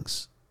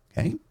things.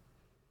 Okay?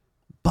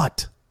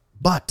 But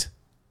that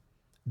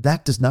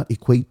does not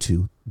equate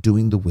to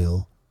doing the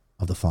will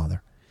of the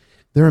Father.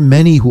 There are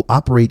many who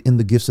operate in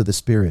the gifts of the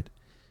Spirit,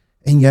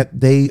 and yet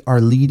they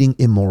are leading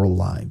immoral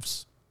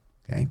lives.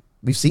 Okay?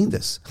 We've seen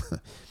this.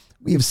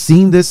 We have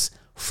seen this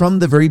from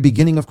the very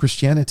beginning of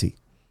Christianity.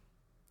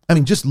 I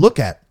mean, just look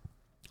at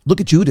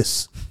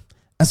Judas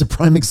as a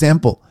prime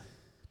example.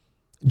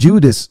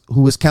 Judas,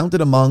 who was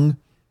counted among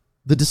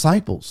the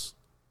disciples.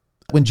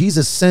 When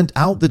Jesus sent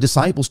out the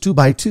disciples 2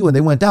 by 2 and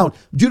they went out,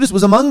 Judas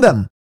was among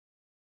them.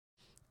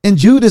 And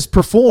Judas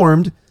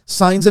performed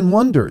signs and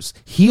wonders,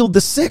 healed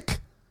the sick,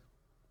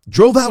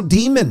 drove out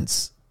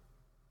demons.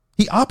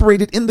 He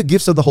operated in the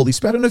gifts of the Holy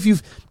Spirit. I don't know if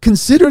you've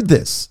considered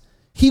this.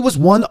 He was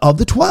one of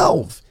the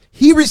 12.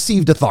 He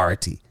received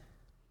authority.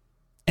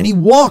 And he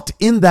walked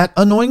in that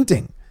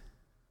anointing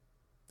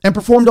and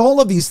performed all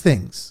of these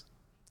things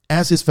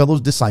as his fellow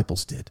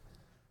disciples did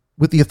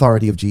with the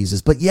authority of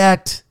Jesus. But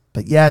yet,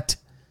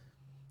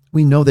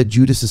 we know that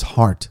Judas's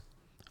heart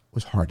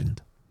was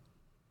hardened.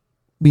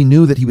 We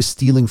knew that he was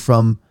stealing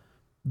from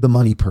the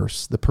money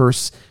purse, the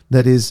purse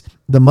that is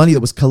the money that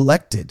was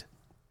collected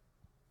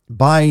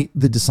by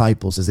the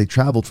disciples as they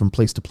traveled from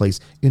place to place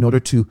in order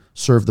to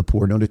serve the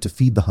poor, in order to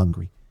feed the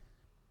hungry.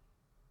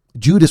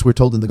 Judas, we're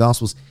told in the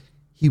Gospels,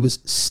 he was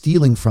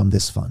stealing from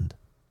this fund.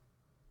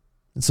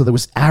 And so there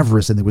was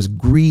avarice and there was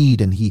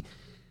greed, and he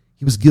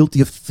was guilty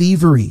of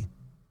thievery.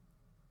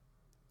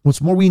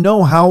 What's more, we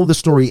know how the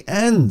story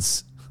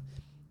ends.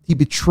 He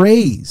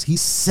betrays, he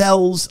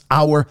sells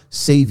our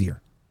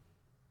Savior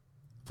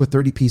for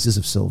 30 pieces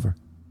of silver.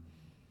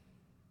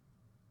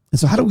 And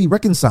so how do we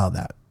reconcile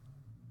that?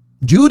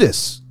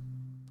 Judas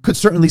could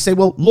certainly say,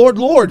 well, Lord,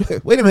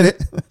 wait a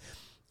minute.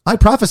 I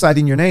prophesied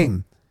in your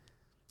name.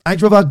 I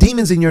drove out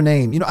demons in your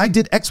name. I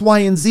did X, Y,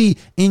 and Z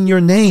in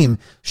your name.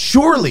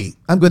 Surely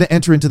I'm going to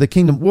enter into the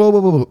kingdom.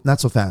 Whoa.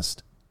 Not so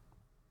fast.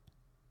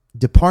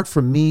 Depart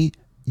from me,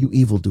 you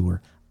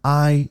evildoer.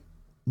 I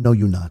know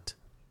you not.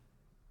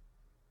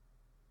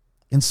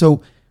 And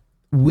so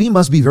we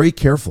must be very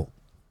careful.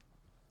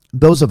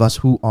 Those of us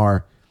who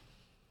are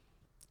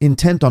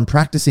intent on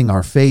practicing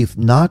our faith,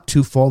 not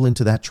to fall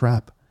into that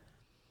trap.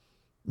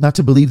 Not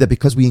to believe that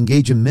because we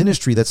engage in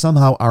ministry, that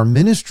somehow our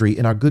ministry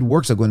and our good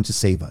works are going to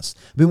save us.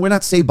 I mean, we're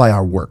not saved by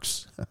our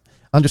works.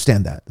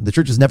 Understand that. The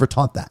church has never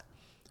taught that.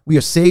 We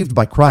are saved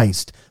by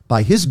Christ,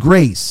 by his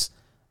grace,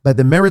 by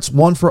the merits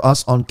won for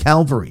us on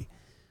Calvary.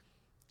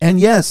 And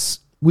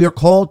yes, we are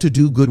called to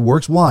do good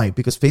works. Why?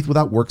 Because faith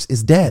without works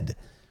is dead.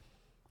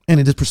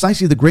 And it is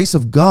precisely the grace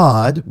of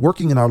God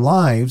working in our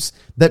lives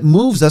that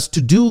moves us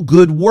to do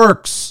good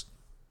works.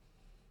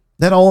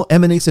 That all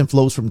emanates and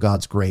flows from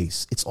God's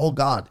grace. It's all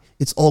God.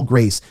 It's all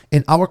grace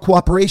and our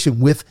cooperation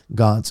with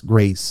God's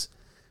grace.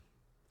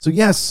 So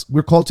yes,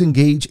 we're called to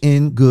engage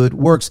in good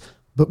works,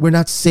 but we're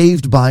not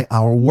saved by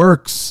our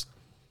works.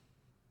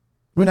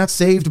 We're not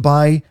saved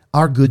by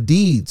our good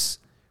deeds.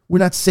 We're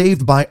not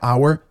saved by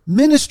our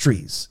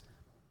ministries.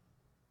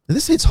 And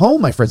this hits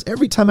home, my friends.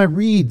 Every time I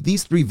read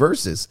these 3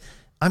 verses,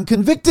 I'm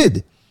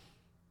convicted,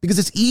 because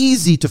it's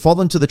easy to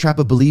fall into the trap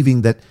of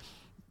believing that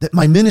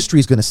my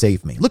ministry is going to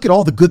save me. Look at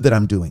all the good that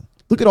I'm doing.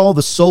 Look at all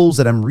the souls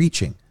that I'm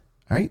reaching.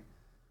 All right?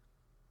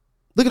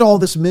 Look at all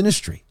this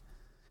ministry.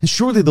 And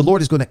surely the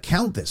Lord is going to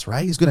count this,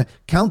 right? He's going to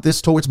count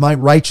this towards my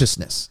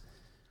righteousness.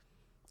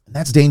 And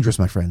that's dangerous,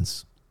 my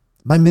friends.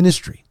 My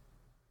ministry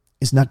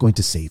is not going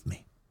to save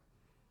me.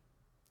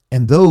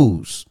 And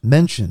those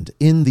mentioned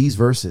in these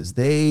verses,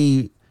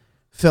 they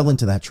fell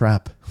into that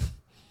trap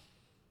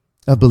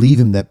of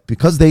believing that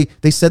because they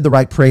said the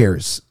right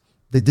prayers,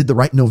 they did the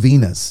right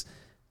novenas,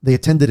 they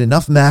attended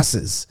enough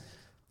masses,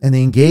 and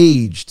they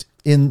engaged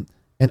in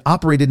and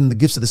operated in the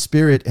gifts of the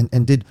Spirit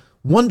and did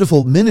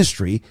wonderful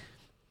ministry,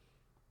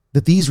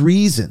 that these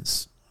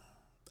reasons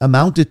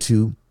amounted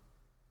to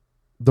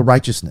the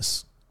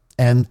righteousness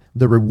and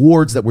the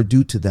rewards that were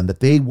due to them,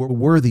 that they were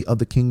worthy of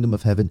the kingdom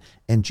of heaven,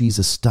 and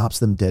Jesus stops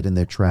them dead in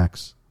their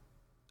tracks.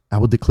 I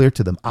will declare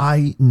to them,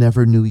 I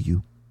never knew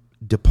you.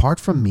 Depart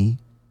from me,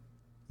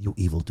 you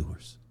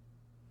evildoers.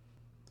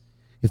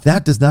 If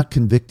that does not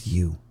convict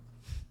you,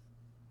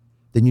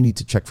 then you need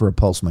to check for a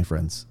pulse, my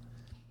friends,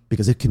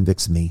 because it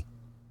convicts me.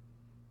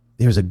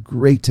 There's a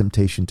great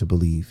temptation to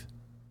believe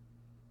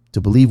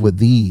what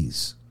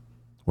these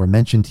were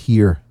mentioned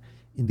here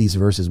in these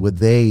verses, what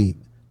they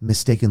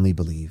mistakenly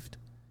believed.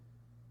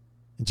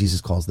 And Jesus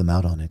calls them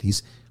out on it.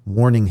 He's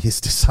warning his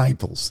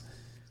disciples.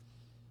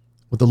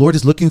 What the Lord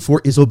is looking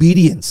for is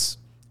obedience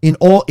in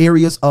all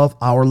areas of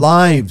our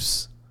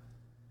lives,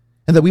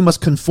 and that we must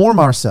conform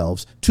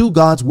ourselves to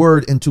God's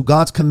word and to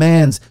God's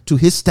commands, to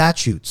his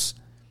statutes.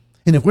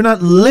 And if we're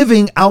not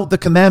living out the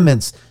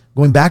commandments,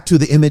 going back to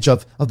the image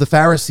of the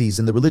Pharisees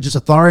and the religious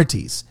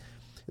authorities,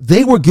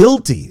 they were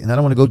guilty. And I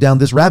don't want to go down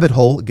this rabbit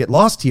hole, get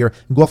lost here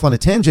and go off on a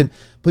tangent,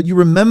 but you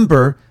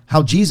remember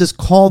how Jesus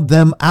called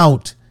them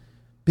out,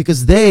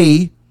 because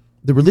they,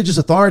 the religious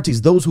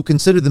authorities, those who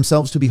consider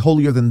themselves to be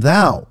holier than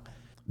thou,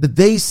 that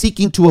they,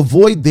 seeking to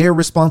avoid their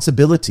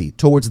responsibility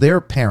towards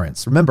their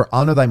parents, remember,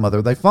 honor thy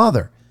mother, thy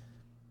father,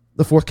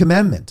 the fourth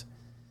commandment,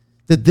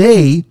 that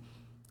they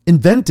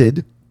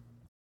invented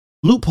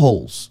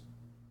loopholes,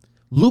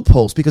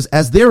 because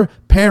as their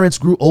parents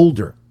grew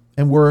older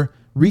and were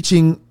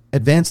reaching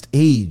advanced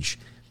age,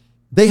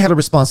 they had a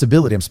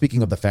responsibility. I'm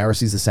speaking of the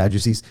Pharisees, the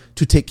Sadducees,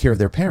 to take care of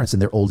their parents in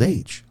their old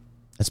age.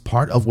 That's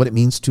part of what it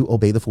means to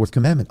obey the fourth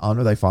commandment,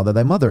 honor thy father,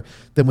 thy mother.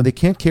 Then when they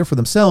can't care for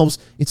themselves,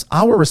 it's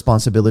our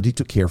responsibility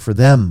to care for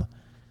them.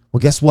 Well,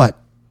 guess what?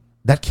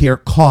 That care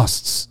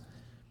costs.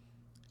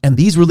 And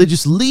these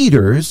religious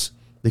leaders,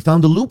 they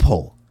found a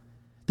loophole.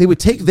 They would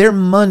take their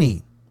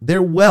money,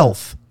 their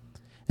wealth,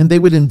 and they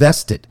would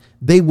invest it.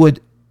 They would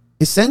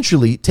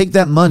essentially take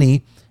that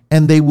money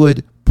and they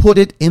would put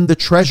it in the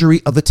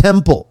treasury of the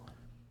temple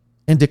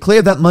and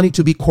declare that money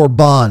to be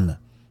korban,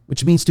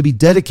 which means to be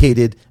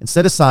dedicated and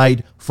set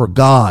aside for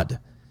God.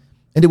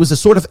 And it was a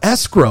sort of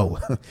escrow.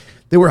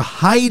 They were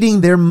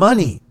hiding their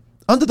money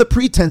under the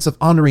pretense of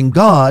honoring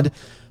God,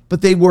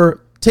 but they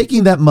were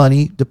taking that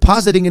money,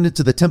 depositing it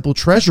into the temple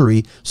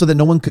treasury so that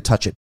no one could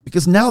touch it,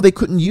 because now they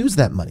couldn't use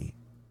that money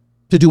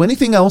to do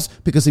anything else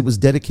because it was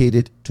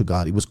dedicated to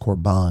God. It was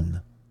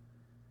korban.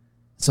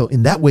 So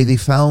in that way, they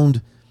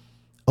found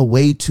a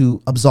way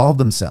to absolve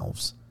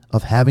themselves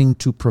of having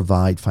to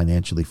provide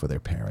financially for their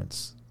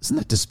parents. Isn't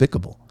that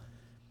despicable?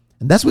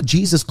 And that's what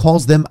Jesus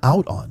calls them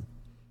out on.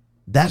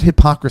 That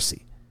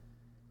hypocrisy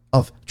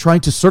of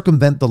trying to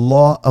circumvent the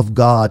law of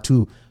God,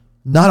 to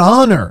not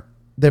honor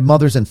their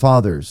mothers and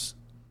fathers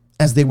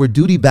as they were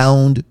duty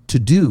bound to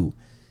do.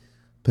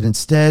 But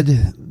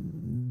instead,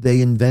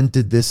 they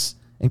invented this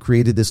and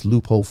created this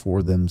loophole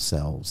for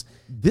themselves.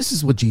 This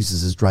is what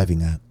Jesus is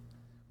driving at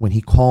when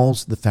he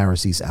calls the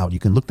Pharisees out. You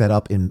can look that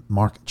up in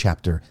Mark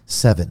chapter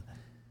 7.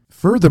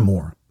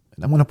 Furthermore,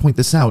 and I want to point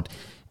this out,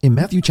 in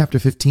Matthew chapter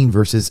 15,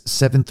 verses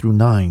 7 through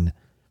 9,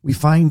 we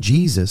find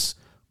Jesus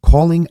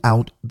calling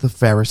out the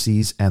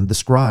Pharisees and the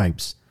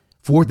scribes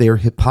for their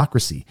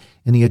hypocrisy.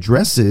 And he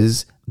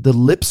addresses the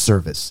lip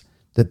service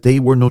that they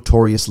were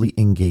notoriously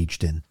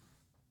engaged in.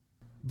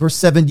 Verse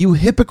 7, you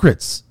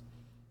hypocrites!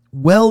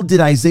 Well did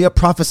Isaiah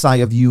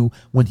prophesy of you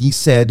when he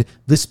said,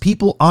 this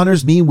people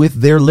honors me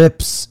with their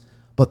lips,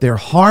 but their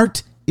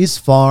heart is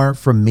far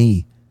from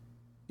me.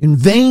 In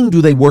vain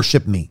do they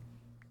worship me,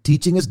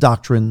 teaching as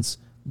doctrines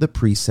the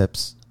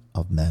precepts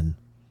of men.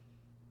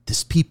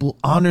 This people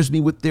honors me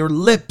with their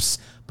lips,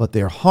 but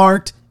their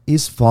heart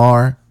is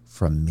far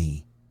from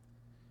me.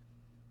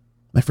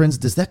 My friends,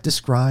 does that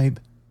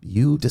describe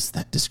you? Does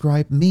that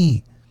describe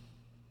me?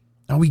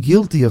 Are we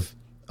guilty of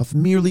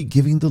merely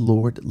giving the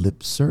Lord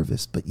lip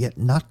service, but yet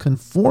not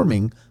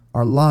conforming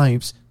our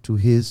lives to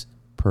his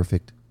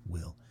perfect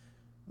will?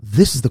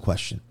 This is the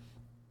question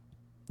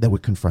that we're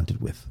confronted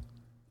with.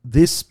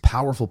 This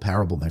powerful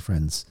parable, my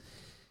friends,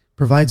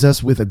 provides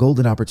us with a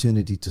golden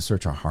opportunity to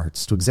search our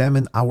hearts, to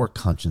examine our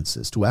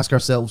consciences, to ask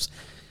ourselves,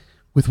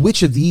 with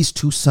which of these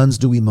two sons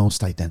do we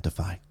most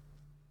identify?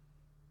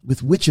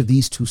 With which of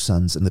these two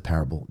sons in the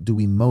parable do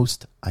we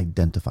most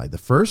identify? The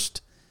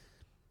first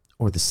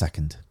or the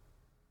second?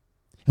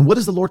 And what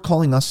is the Lord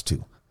calling us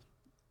to?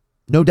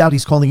 No doubt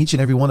he's calling each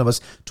and every one of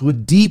us to a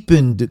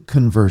deepened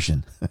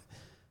conversion,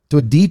 to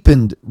a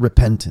deepened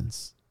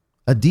repentance,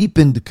 a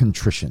deepened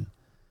contrition.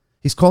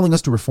 He's calling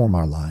us to reform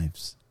our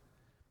lives.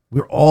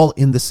 We're all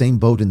in the same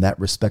boat in that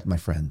respect, my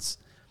friends.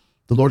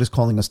 The Lord is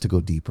calling us to go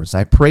deeper. So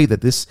I pray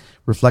that this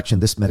reflection,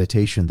 this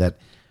meditation, that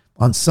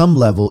on some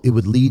level it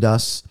would lead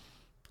us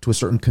to a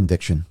certain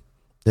conviction,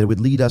 that it would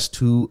lead us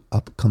to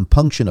a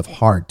compunction of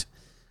heart,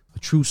 a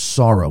true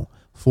sorrow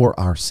for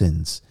our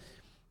sins.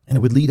 And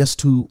it would lead us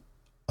to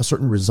a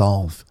certain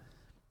resolve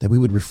that we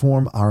would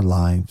reform our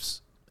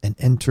lives and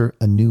enter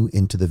anew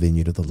into the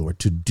vineyard of the Lord,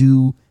 to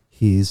do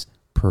his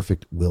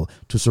perfect will,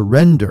 to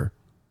surrender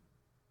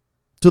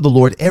to the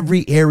Lord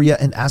every area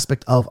and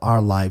aspect of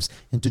our lives,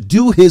 and to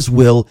do his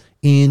will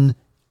in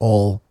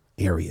all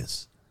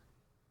areas.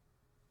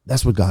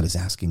 That's what God is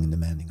asking and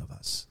demanding of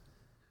us.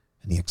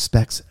 And he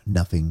expects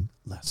nothing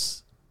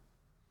less.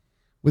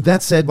 With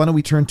that said, why don't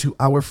we turn to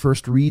our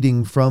first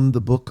reading from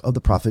the book of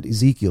the prophet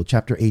Ezekiel,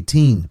 chapter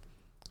 18,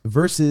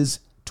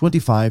 verses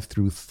 25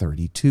 through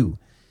 32.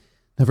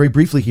 Now, very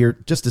briefly here,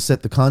 just to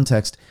set the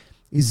context,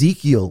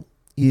 Ezekiel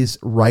is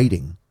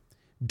writing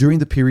during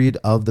the period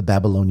of the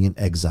Babylonian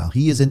exile.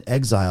 He is in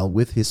exile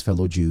with his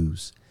fellow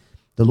Jews.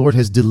 The Lord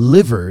has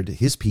delivered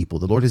his people.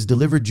 The Lord has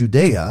delivered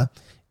Judea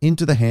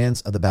into the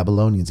hands of the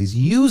Babylonians. He's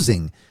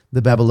using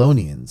the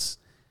Babylonians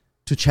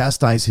to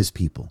chastise his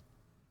people,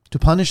 to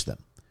punish them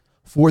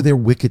for their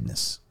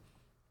wickedness.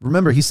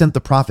 Remember, he sent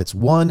the prophets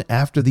one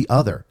after the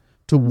other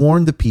to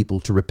warn the people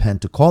to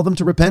repent, to call them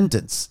to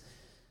repentance.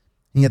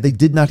 And yet they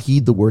did not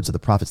heed the words of the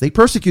prophets. They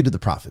persecuted the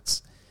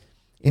prophets.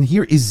 And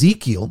here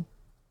Ezekiel,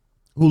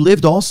 who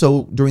lived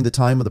also during the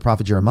time of the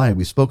prophet Jeremiah.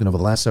 We've spoken over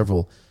the last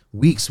several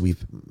weeks.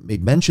 We've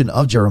made mention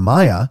of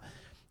Jeremiah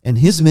and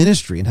his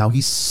ministry and how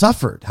he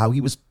suffered, how he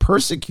was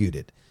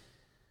persecuted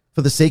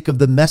for the sake of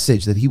the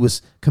message that he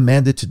was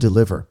commanded to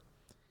deliver.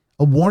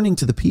 A warning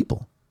to the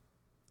people.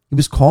 He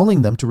was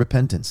calling them to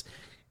repentance.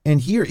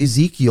 And here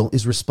Ezekiel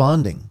is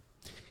responding.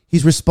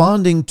 He's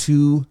responding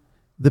to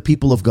the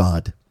people of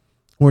God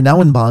who are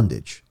now in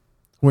bondage,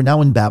 who are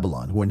now in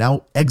Babylon, who are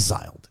now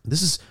exiled.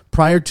 This is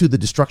prior to the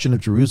destruction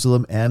of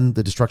Jerusalem and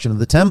the destruction of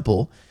the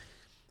temple.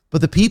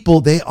 But the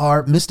people, they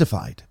are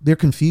mystified. They're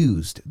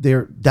confused.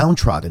 They're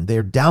downtrodden.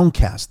 They're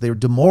downcast. They're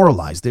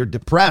demoralized. They're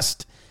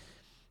depressed.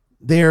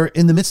 They're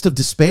in the midst of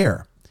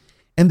despair.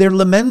 And they're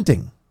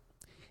lamenting.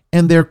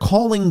 And they're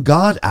calling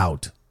God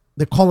out.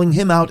 They're calling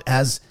him out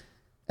as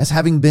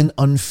having been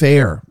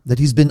unfair, that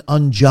he's been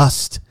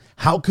unjust.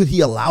 How could he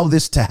allow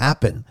this to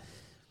happen?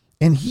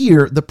 And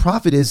here, the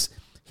prophet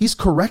he's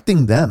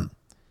correcting them.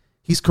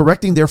 He's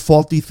correcting their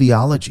faulty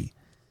theology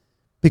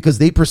because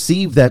they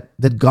perceive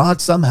that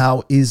God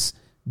somehow is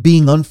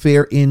being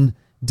unfair in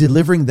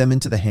delivering them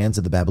into the hands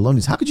of the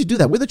Babylonians. How could you do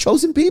that? We're the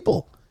chosen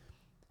people.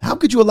 How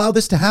could you allow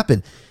this to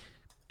happen?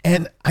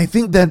 And I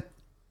think that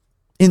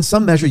in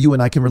some measure, you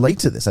and I can relate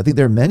to this. I think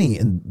there are many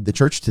in the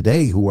church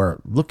today who are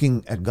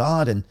looking at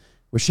God and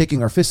we're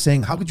shaking our fists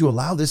saying, how could you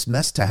allow this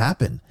mess to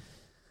happen?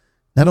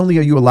 Not only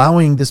are you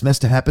allowing this mess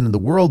to happen in the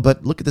world,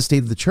 but look at the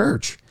state of the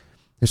church.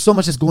 There's so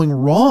much that's going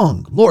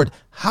wrong. Lord,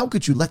 how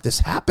could you let this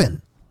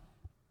happen?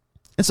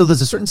 And so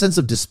there's a certain sense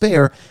of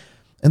despair,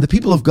 and the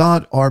people of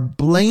God are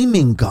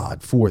blaming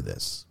God for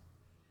this.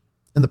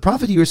 And the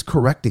prophet here is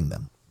correcting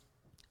them.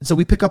 And so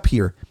we pick up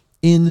here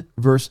in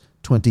verse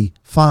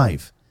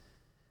 25.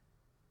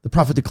 The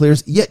prophet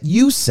declares, "Yet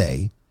you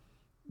say,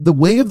 the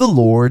way of the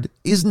Lord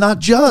is not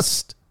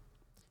just.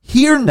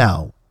 Hear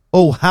now,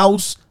 O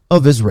house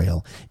of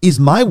Israel, is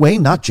my way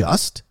not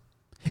just?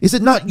 Is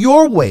it not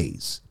your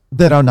ways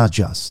that are not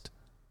just?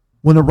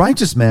 When a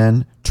righteous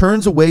man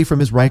turns away from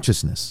his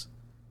righteousness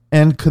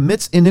and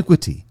commits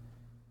iniquity,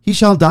 he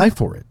shall die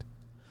for it.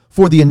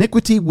 For the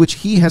iniquity which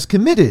he has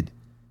committed,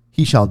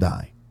 he shall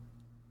die.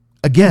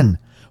 Again,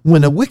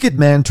 when a wicked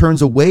man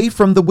turns away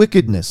from the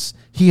wickedness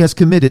he has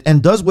committed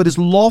and does what is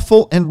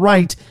lawful and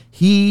right,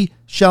 he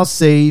shall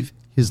save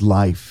his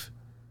life."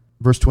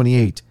 Verse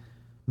 28,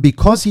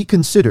 "Because he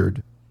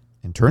considered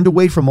and turned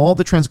away from all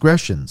the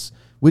transgressions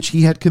which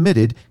he had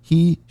committed,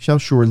 he shall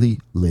surely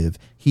live.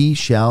 He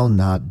shall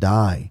not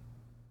die."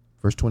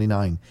 Verse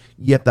 29,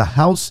 "Yet the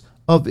house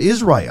of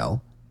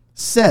Israel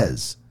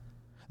says,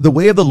 the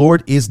way of the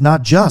Lord is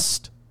not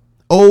just.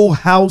 O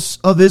house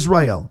of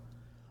Israel,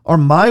 are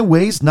my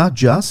ways not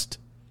just?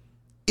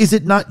 Is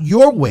it not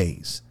your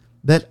ways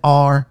that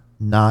are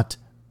not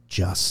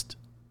just?"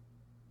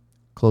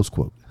 Close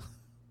quote.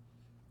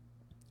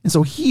 And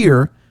so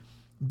here,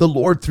 the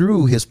Lord,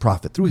 through his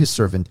prophet, through his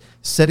servant,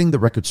 setting the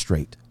record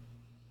straight.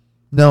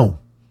 No,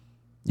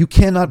 you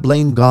cannot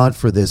blame God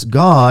for this.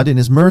 God, in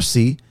his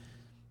mercy,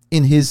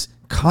 in his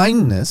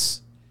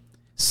kindness,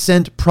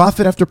 sent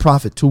prophet after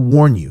prophet to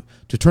warn you,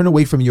 to turn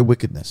away from your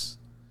wickedness.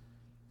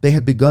 They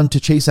had begun to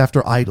chase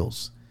after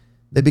idols.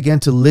 They began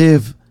to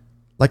live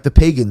like the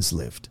pagans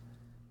lived.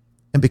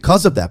 And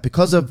because of that,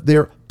 because of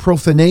their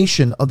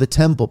profanation of the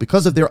temple,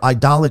 because of their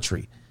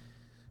idolatry,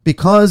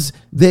 because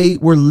they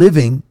were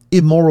living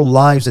immoral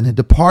lives and had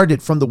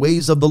departed from the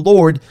ways of the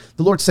Lord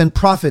sent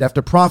prophet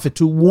after prophet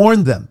to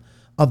warn them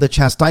of the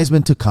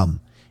chastisement to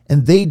come.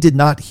 And they did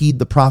not heed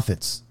the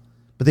prophets,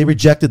 but they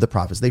rejected the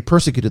prophets. They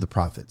persecuted the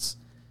prophets.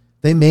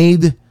 They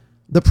made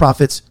the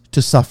prophets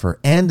to suffer.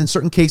 And in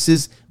certain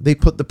cases, they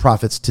put the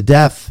prophets to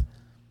death.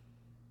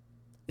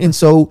 And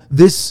so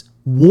this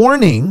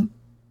warning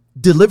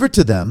delivered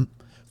to them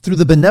through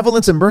the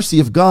benevolence and mercy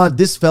of God,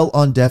 this fell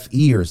on deaf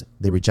ears.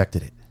 They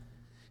rejected it.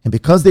 And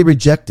because they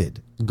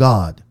rejected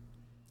God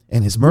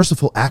and his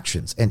merciful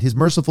actions and his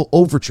merciful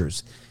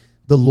overtures,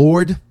 the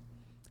Lord,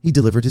 he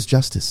delivered his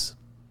justice.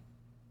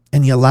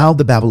 And he allowed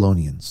the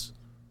Babylonians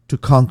to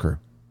conquer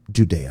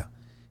Judea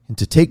and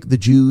to take the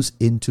Jews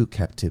into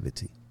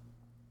captivity.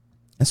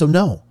 And so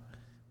no,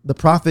 the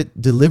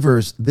prophet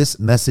delivers this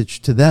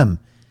message to them.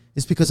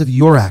 It's because of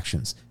your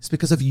actions. It's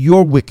because of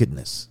your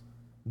wickedness.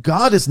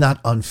 God is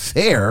not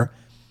unfair.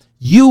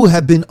 You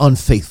have been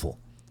unfaithful.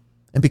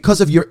 And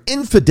because of your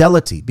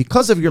infidelity,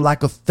 because of your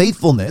lack of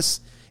faithfulness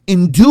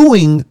in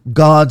doing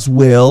God's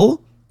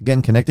will,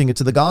 again, connecting it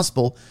to the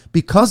gospel,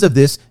 because of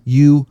this,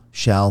 you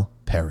shall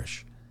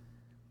perish.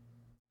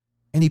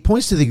 And he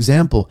points to the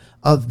example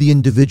of the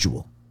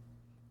individual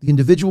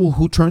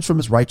who turns from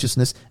his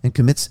righteousness and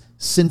commits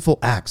sinful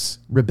acts,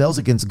 rebels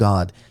against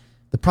God.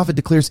 The prophet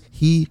declares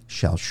he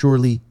shall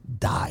surely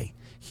die.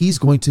 He's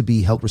going to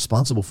be held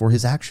responsible for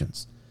his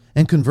actions.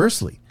 And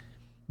conversely,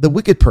 the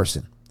wicked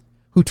person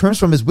who turns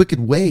from his wicked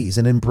ways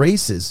and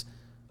embraces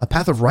a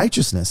path of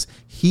righteousness,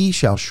 he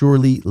shall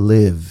surely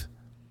live.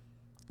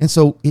 And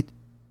so it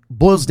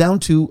boils down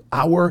to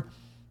our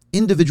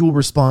individual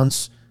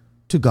response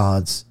to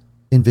God's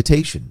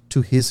invitation,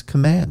 to his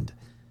command.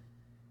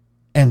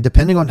 And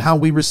depending on how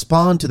we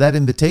respond to that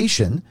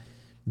invitation,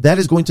 that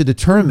is going to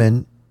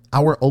determine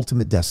our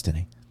ultimate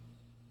destiny.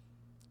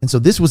 And so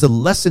this was a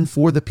lesson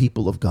for the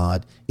people of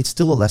God. It's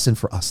still a lesson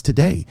for us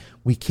today.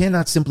 We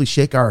cannot simply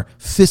shake our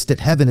fist at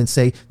heaven and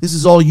say, this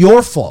is all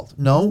your fault.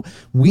 No,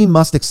 we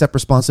must accept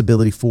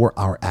responsibility for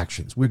our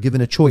actions. We're given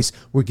a choice.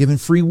 We're given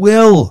free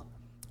will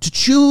to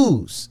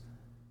choose.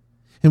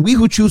 And we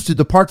who choose to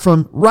depart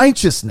from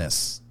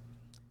righteousness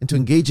and to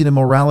engage in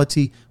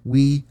immorality,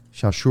 we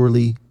shall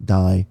surely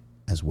die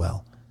as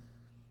well.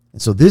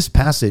 And so this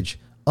passage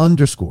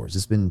underscores,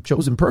 it's been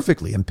chosen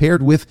perfectly and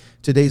paired with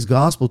today's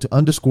gospel to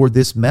underscore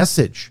this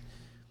message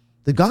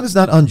that God is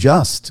not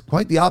unjust,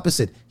 quite the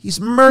opposite. He's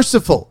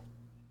merciful,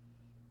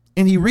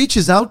 and he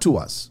reaches out to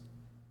us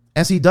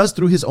as he does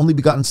through his only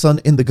begotten Son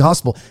in the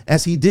gospel,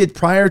 as he did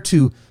prior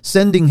to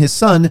sending his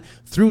Son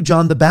through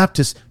John the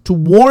Baptist to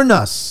warn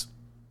us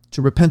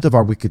to repent of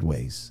our wicked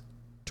ways,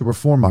 to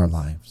reform our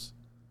lives.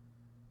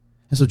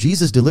 And so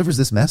Jesus delivers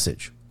this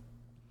message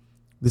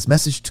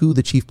to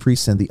the chief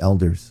priests and the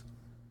elders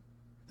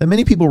that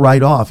many people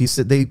write off. He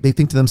said they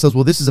think to themselves,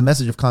 well, this is a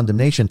message of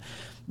condemnation.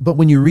 But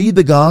when you read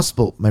the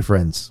gospel, my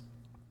friends,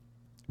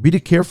 read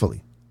it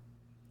carefully,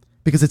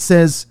 because it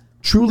says,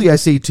 truly I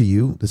say to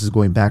you, this is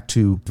going back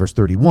to verse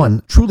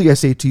 31, truly I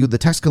say to you, the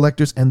tax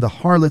collectors and the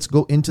harlots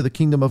go into the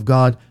kingdom of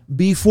God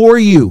before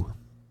you.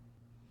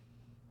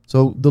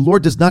 So the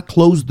Lord does not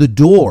close the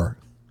door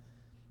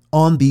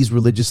on these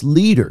religious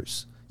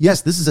leaders.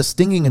 Yes, this is a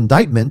stinging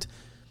indictment,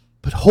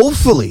 but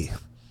hopefully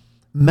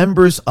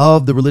members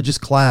of the religious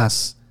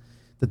class,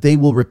 that they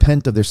will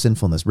repent of their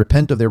sinfulness,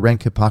 repent of their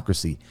rank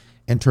hypocrisy,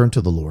 and turn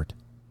to the Lord.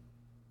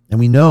 And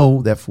we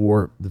know that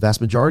for the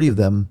vast majority of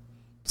them,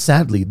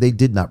 sadly, they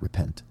did not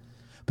repent,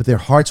 but their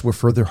hearts were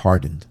further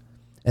hardened,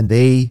 and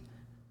they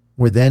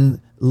were then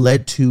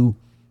led to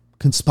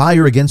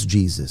conspire against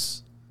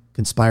Jesus,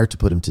 conspire to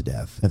put him to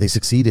death. And they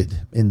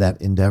succeeded in that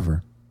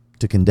endeavor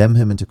to condemn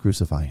him and to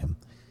crucify him,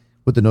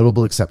 with the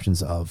notable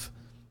exceptions of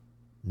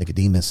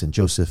Nicodemus and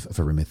Joseph of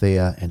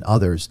Arimathea and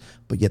others,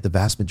 but yet the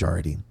vast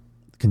majority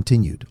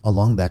continued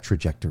along that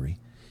trajectory.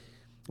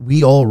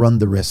 We all run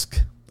the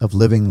risk of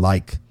living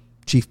like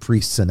chief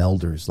priests and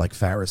elders, like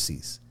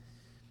Pharisees,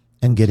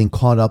 and getting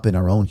caught up in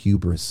our own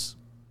hubris,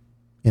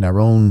 in our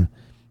own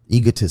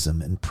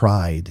egotism and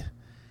pride.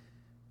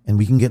 And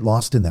we can get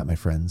lost in that, my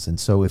friends.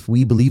 And so if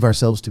we believe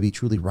ourselves to be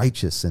truly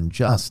righteous and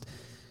just,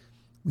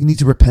 we need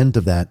to repent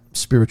of that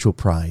spiritual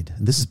pride.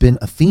 And this has been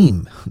a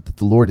theme that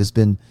the Lord has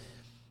been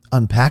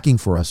unpacking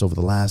for us over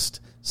the last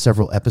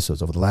several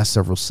episodes, over the last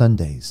several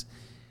Sundays.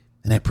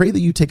 And I pray that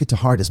you take it to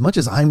heart as much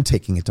as I'm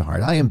taking it to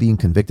heart. I am being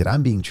convicted.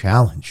 I'm being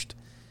challenged.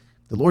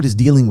 The Lord is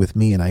dealing with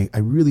me, and I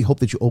really hope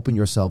that you open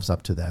yourselves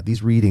up to that.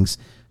 These readings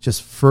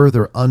just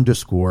further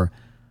underscore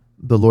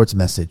the Lord's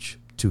message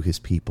to his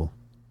people.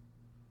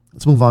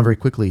 Let's move on very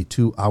quickly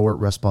to our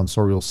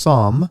responsorial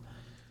psalm,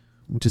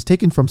 which is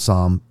taken from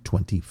Psalm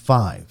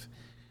 25.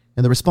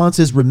 And the response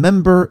is,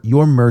 remember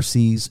your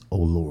mercies, O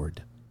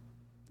Lord.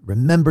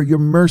 Remember your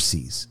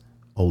mercies,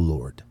 O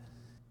Lord.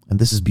 And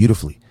this is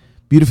beautifully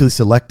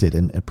selected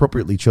and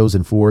appropriately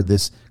chosen for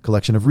this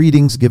collection of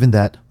readings, given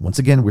that, once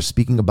again, we're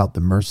speaking about the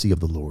mercy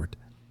of the Lord.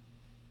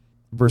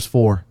 Verse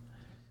 4,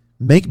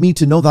 make me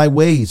to know thy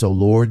ways, O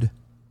Lord.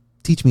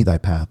 Teach me thy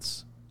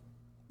paths.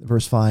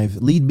 Verse 5,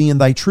 lead me in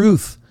thy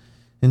truth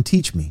and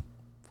teach me,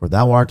 for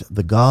thou art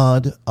the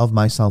God of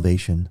my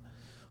salvation.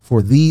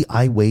 For thee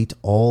I wait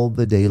all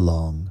the day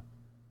long.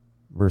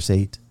 Verse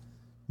 8,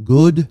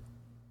 good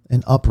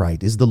and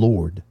upright is the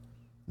Lord.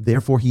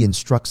 Therefore he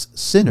instructs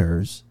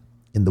sinners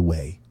in the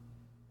way.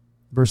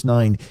 Verse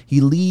 9,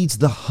 he leads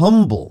the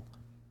humble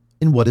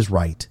in what is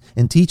right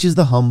and teaches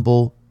the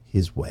humble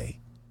his way.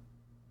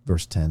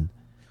 Verse 10,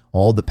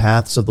 all the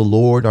paths of the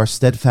Lord are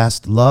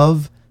steadfast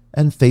love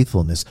and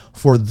faithfulness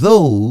for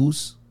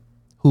those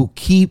who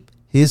keep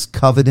his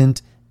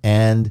covenant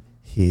and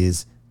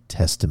his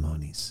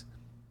testimonies.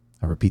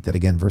 I repeat that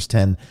again, verse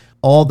 10,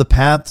 all the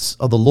paths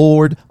of the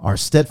Lord are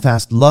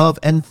steadfast love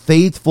and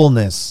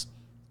faithfulness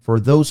for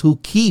those who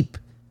keep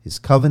his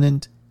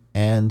covenant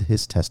and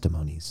his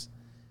testimonies.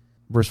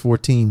 Verse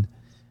 14,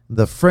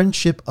 the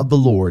friendship of the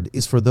Lord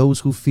is for those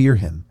who fear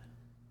him,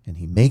 and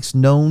he makes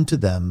known to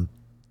them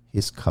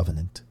his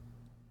covenant.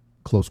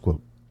 Close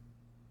quote.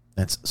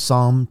 That's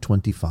Psalm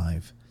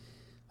 25,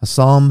 a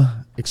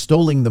psalm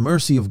extolling the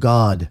mercy of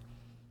God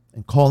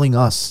and calling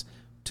us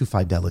to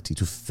fidelity,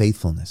 to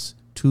faithfulness,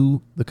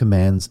 to the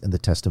commands and the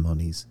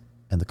testimonies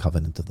and the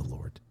covenant of the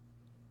Lord.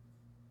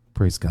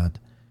 Praise God.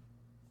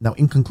 Now,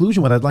 in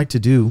conclusion, what I'd like to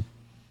do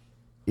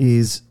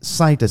is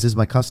cite, as is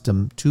my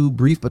custom, two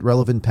brief but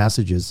relevant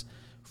passages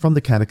from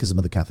the Catechism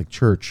of the Catholic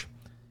Church.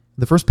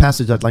 The first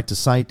passage I'd like to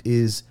cite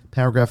is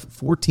paragraph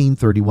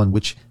 1431,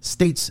 which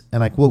states,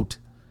 and I quote,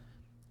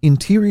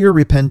 interior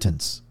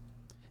repentance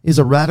is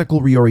a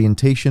radical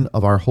reorientation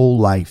of our whole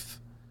life,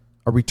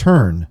 a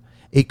return,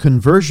 a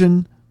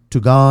conversion to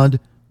God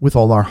with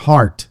all our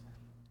heart,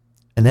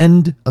 an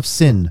end of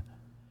sin,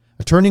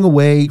 a turning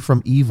away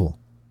from evil,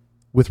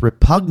 with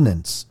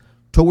repugnance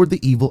toward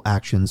the evil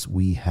actions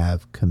we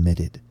have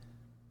committed.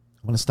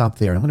 I want to stop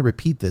there. I'm going to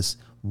repeat this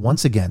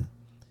once again.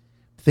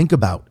 Think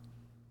about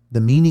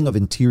the meaning of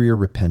interior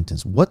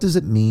repentance. What does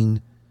it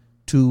mean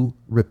to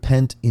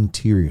repent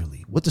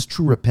interiorly? What does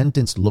true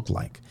repentance look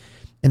like?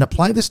 And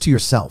apply this to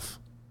yourself.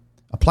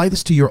 Apply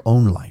this to your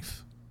own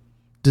life.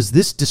 Does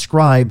this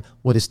describe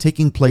what is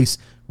taking place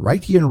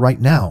right here and right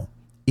now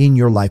in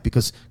your life?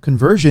 Because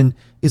conversion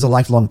is a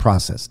lifelong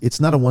process. It's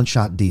not a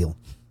one-shot deal.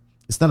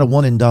 It's not a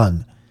one and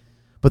done.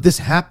 But this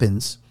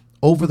happens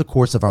over the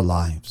course of our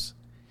lives.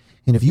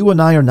 And if you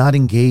and I are not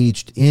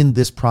engaged in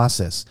this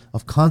process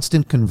of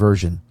constant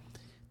conversion,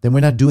 then we're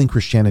not doing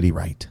Christianity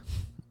right.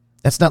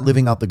 That's not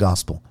living out the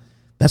gospel.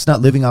 That's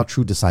not living out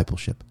true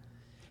discipleship.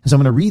 And so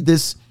I'm going to read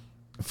this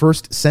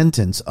first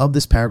sentence of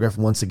this paragraph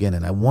once again,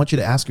 and I want you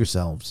to ask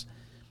yourselves,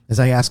 as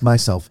I ask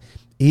myself,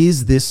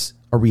 is this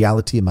a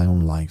reality in my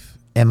own life?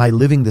 Am I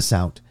living this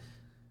out?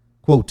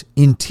 Quote,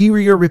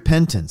 interior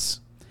repentance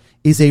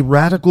is a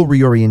radical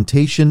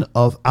reorientation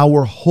of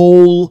our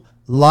whole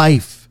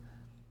life,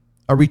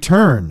 a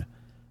return,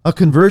 a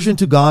conversion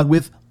to God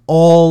with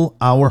all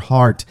our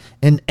heart,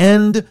 an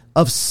end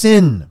of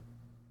sin,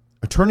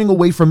 a turning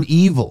away from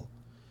evil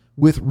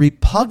with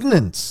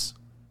repugnance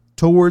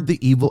toward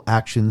the evil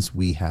actions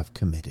we have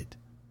committed.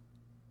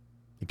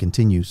 It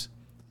continues.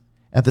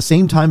 At the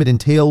same time, it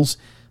entails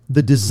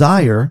the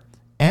desire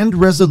and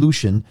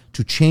resolution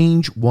to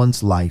change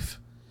one's life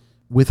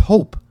with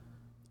hope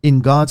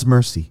in God's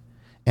mercy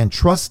and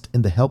trust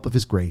in the help of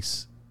His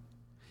grace.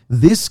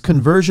 This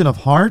conversion of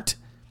heart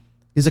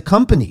is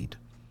accompanied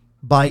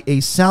by a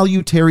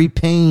salutary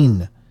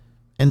pain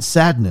and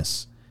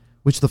sadness,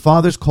 which the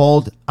fathers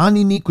called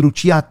animi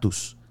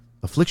cruciatus,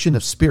 affliction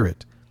of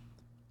spirit,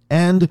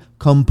 and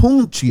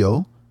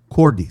compunctio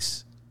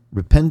cordis,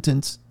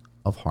 repentance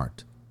of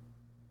heart.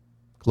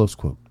 Close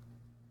quote.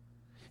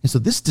 And so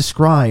this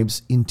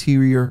describes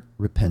interior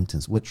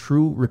repentance, what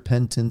true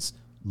repentance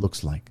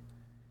looks like.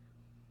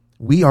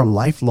 We are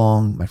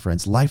lifelong, my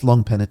friends,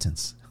 lifelong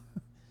penitents.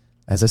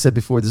 As I said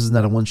before, this is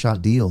not a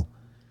one-shot deal.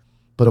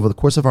 But over the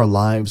course of our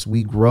lives,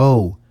 we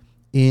grow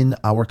in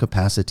our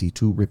capacity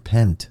to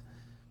repent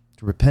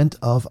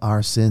of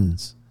our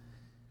sins.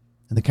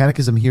 And the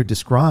Catechism here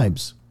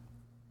describes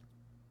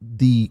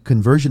the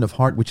conversion of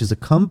heart, which is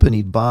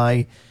accompanied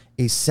by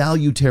a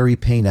salutary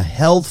pain, a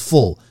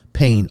healthful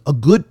pain, a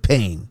good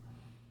pain,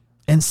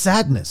 and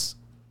sadness,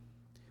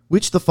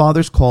 which the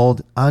fathers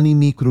called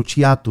animi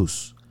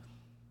cruciatus,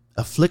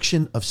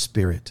 affliction of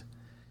spirit.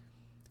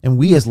 And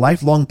we as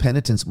lifelong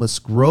penitents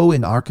must grow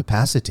in our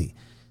capacity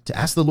to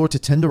ask the Lord to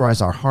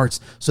tenderize our hearts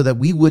so that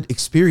we would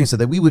experience, so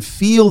that we would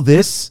feel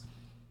this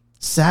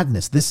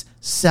sadness, this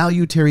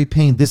salutary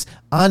pain, this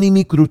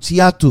animi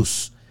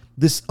cruciatus,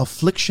 this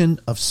affliction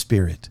of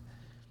spirit,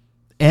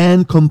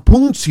 and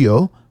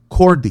compunctio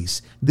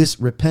cordis, this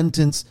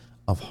repentance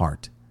of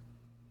heart.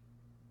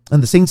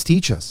 And the saints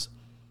teach us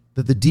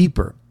that the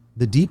deeper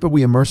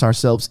we immerse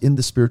ourselves in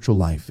the spiritual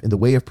life, in the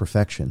way of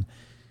perfection,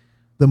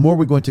 the more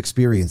we're going to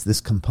experience this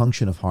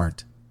compunction of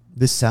heart,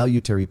 this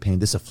salutary pain,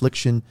 this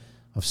affliction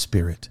of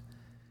spirit.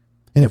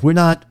 And if we're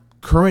not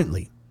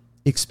currently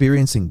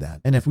experiencing that,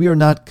 and if we are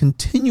not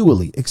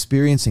continually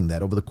experiencing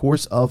that over the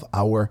course of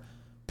our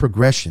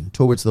progression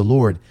towards the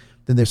Lord,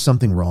 then there's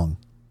something wrong.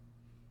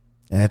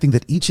 And I think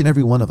that each and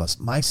every one of us,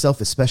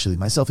 myself especially,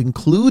 myself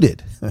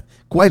included,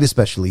 quite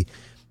especially,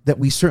 that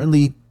we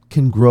certainly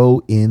can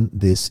grow in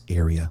this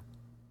area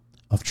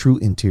of true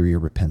interior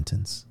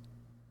repentance.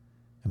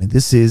 I mean,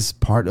 this is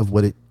part of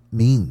what it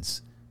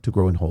means to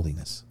grow in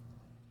holiness.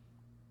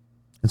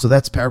 And so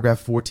that's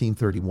paragraph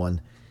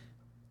 1431.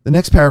 The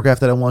next paragraph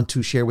that I want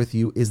to share with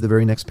you is the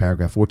very next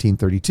paragraph,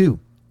 1432.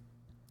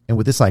 And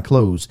with this I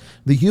close.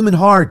 The human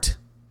heart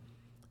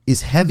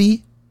is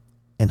heavy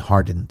and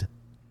hardened.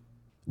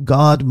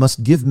 God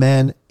must give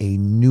man a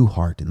new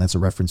heart. And that's a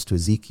reference to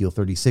Ezekiel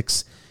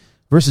 36,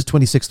 verses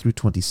 26 through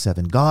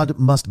 27. God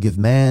must give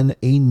man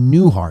a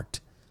new heart.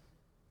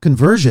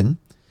 Conversion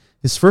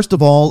is first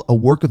of all a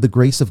work of the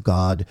grace of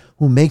God,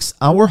 who makes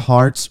our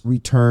hearts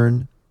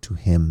return to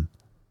Him.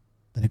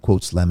 Then it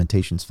quotes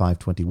Lamentations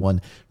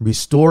 5:21,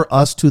 "Restore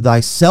us to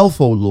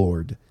thyself, O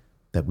Lord,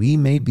 that we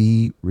may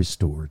be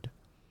restored."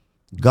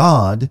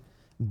 God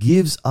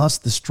gives us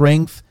the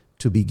strength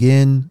to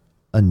begin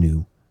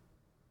anew.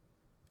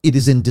 It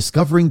is in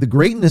discovering the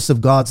greatness of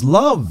God's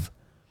love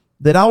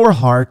that our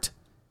heart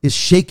is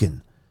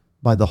shaken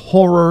by the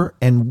horror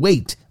and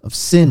weight of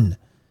sin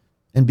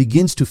and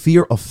begins to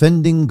fear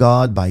offending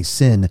God by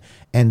sin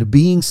and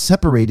being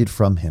separated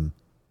from Him.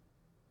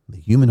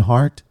 The human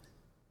heart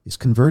is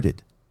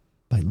converted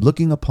by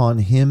looking upon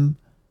Him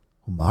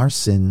whom our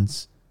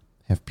sins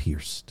have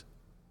pierced.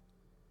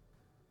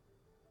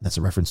 That's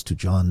a reference to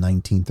John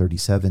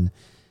 19:37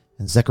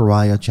 and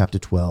Zechariah chapter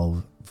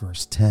 12,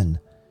 verse 10.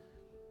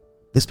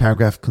 This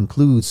paragraph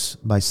concludes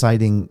by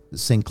citing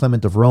St.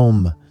 Clement of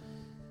Rome.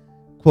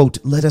 Quote,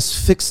 "Let us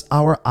fix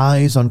our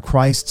eyes on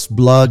Christ's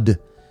blood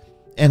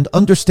and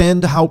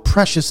understand how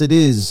precious it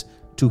is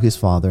to His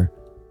Father.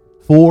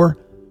 For,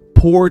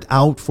 poured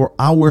out for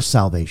our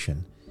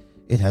salvation,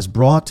 it has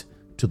brought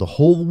to the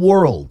whole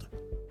world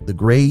the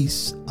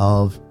grace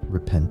of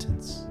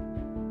repentance."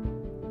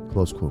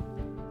 Close quote.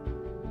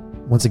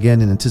 once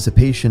again in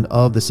anticipation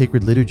of the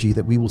sacred liturgy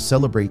that we will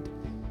celebrate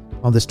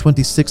on this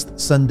 26th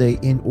Sunday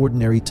in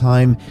Ordinary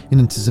Time, in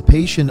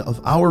anticipation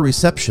of our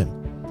reception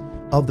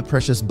of the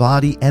precious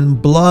body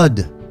and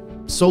blood,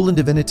 soul and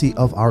divinity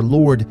of our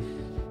Lord.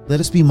 Let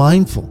us be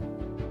mindful.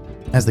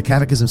 As the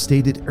Catechism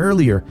stated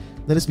earlier,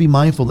 let us be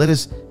mindful. Let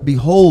us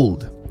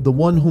behold the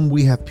one whom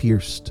we have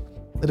pierced.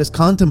 Let us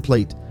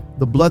contemplate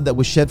the blood that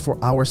was shed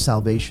for our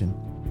salvation.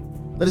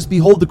 Let us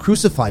behold the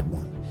crucified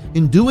one.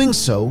 In doing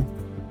so,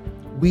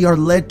 we are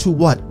led to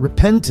what?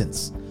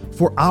 Repentance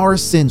for our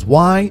sins.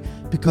 Why?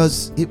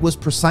 Because it was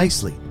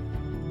precisely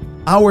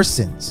our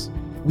sins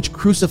which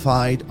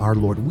crucified our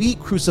Lord. We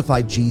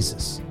crucified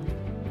Jesus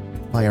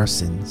by our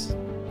sins.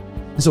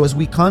 And so as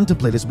we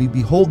contemplate, as we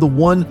behold the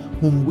one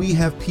whom we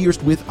have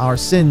pierced with our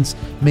sins,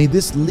 may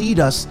this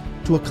lead us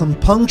to a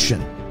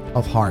compunction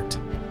of heart.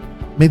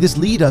 May this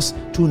lead us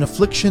to an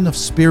affliction of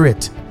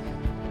spirit.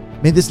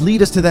 May this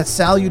lead us to that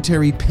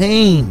salutary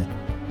pain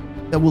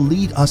that will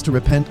lead us to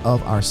repent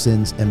of our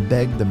sins and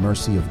beg the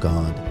mercy of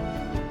God.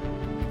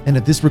 And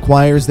if this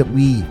requires that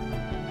we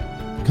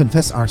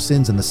confess our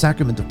sins in the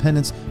sacrament of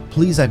penance,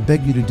 please, I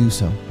beg you to do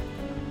so,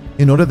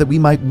 in order that we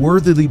might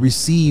worthily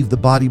receive the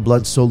body,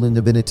 blood, soul, and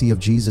divinity of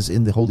Jesus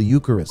in the Holy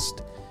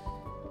Eucharist.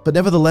 But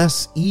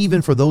nevertheless,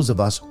 even for those of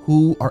us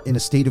who are in a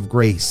state of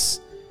grace,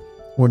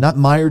 who are not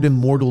mired in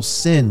mortal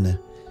sin,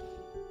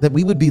 that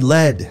we would be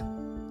led,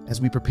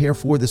 as we prepare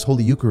for this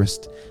Holy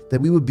Eucharist,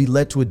 that we would be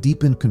led to a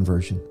deepened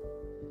conversion,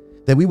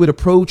 that we would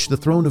approach the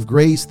throne of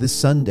grace this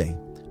Sunday,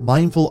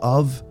 mindful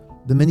of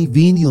the many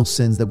venial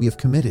sins that we have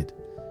committed,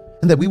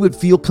 and that we would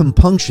feel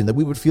compunction, that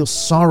we would feel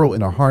sorrow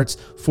in our hearts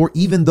for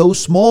even those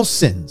small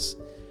sins,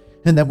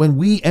 and that when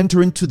we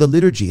enter into the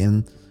liturgy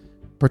and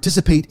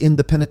participate in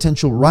the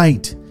penitential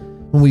rite,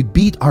 when we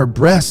beat our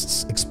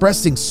breasts,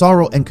 expressing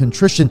sorrow and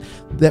contrition,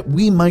 that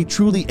we might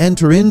truly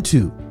enter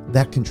into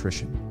that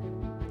contrition,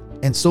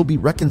 and so be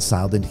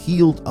reconciled and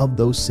healed of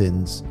those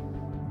sins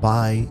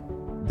by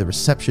the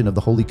reception of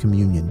the Holy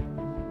Communion,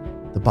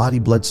 the body,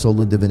 blood, soul,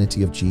 and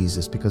divinity of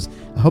Jesus. Because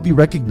I hope you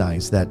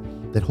recognize that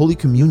Holy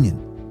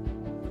Communion,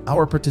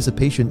 our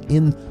participation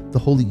in the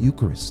Holy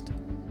Eucharist,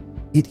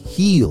 it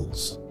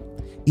heals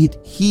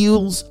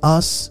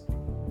us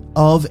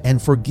of and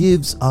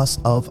forgives us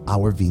of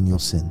our venial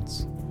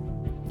sins.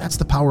 That's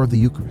the power of the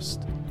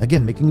Eucharist.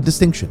 Again, making a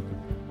distinction.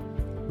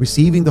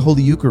 Receiving the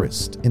Holy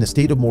Eucharist in a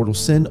state of mortal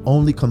sin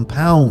only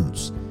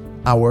compounds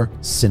our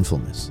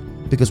sinfulness,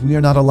 because we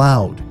are not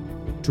allowed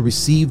to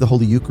receive the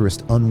Holy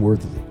Eucharist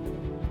unworthily.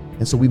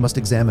 And so we must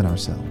examine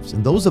ourselves.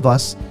 And those of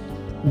us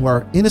who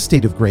are in a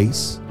state of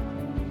grace,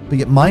 but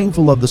yet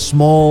mindful of the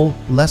small,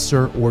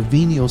 lesser, or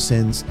venial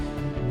sins,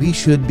 we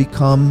should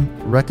become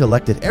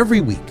recollected every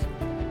week,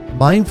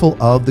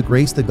 mindful of the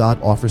grace that God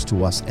offers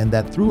to us, and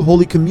that through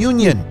Holy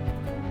Communion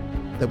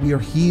that we are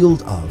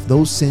healed of,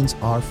 those sins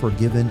are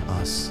forgiven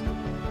us.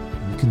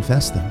 We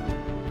confess them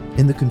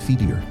in the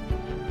Confiteor,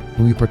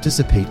 when we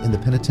participate in the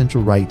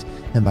penitential rite,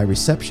 and by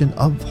reception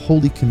of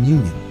Holy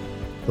Communion,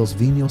 those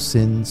venial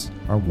sins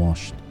are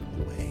washed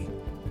away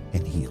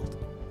and healed.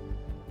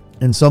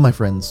 And so, my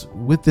friends,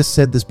 with this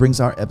said, this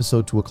brings our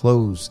episode to a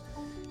close.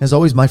 As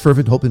always, my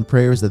fervent hope and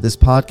prayer is that this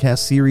podcast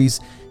series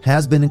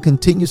has been and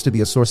continues to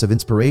be a source of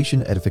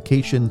inspiration,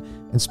 edification,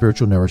 and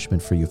spiritual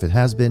nourishment for you. If it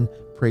has been,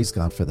 praise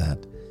God for that.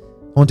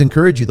 I want to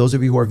encourage you, those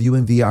of you who are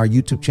viewing via our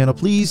YouTube channel,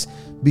 please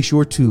be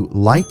sure to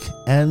like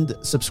and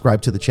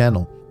subscribe to the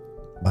channel.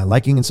 By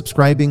liking and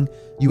subscribing,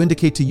 you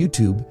indicate to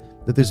YouTube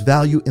that there's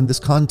value in this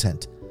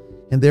content,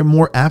 and they're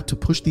more apt to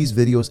push these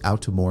videos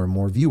out to more and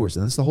more viewers.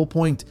 And that's the whole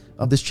point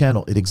of this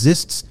channel. It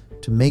exists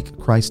to make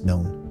Christ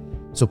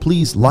known. So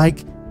please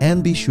like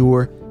and be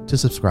sure to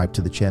subscribe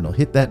to the channel.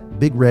 Hit that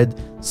big red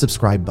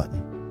subscribe button.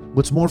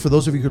 What's more, for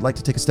those of you who'd like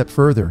to take a step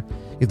further,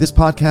 if this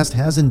podcast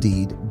has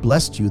indeed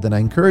blessed you, then I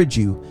encourage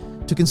you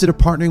to consider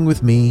partnering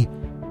with me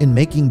in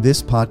making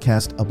this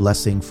podcast a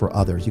blessing for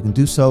others. You can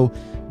do so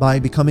by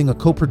becoming a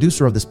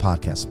co-producer of this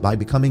podcast, by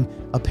becoming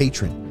a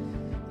patron.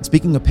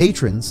 Speaking of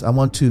patrons, I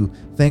want to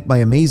thank my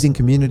amazing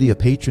community of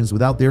patrons.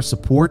 Without their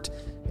support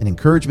and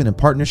encouragement and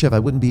partnership, I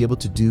wouldn't be able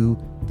to do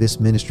this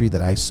ministry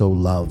that I so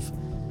love.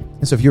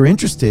 And so if you're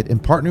interested in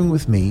partnering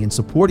with me and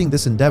supporting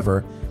this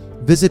endeavor,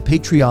 visit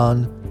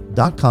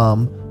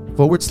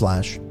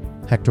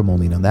patreon.com/Hector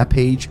Molina. On that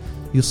page,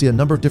 you'll see a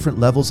number of different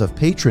levels of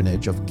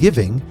patronage, of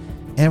giving,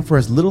 and for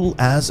as little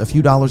as a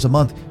few dollars a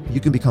month, you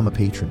can become a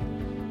patron.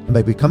 And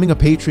by becoming a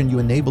patron, you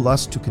enable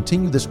us to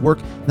continue this work,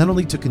 not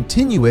only to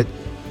continue it,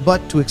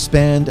 but to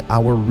expand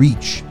our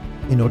reach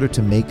in order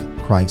to make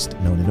Christ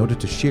known, in order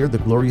to share the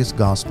glorious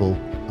gospel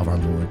of our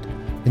Lord,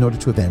 in order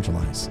to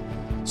evangelize.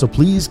 So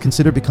please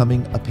consider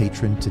becoming a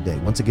patron today.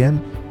 Once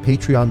again,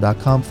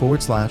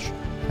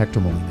 patreon.com/Hector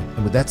Molina.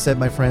 And with that said,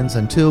 my friends,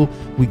 until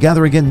we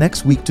gather again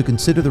next week to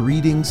consider the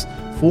readings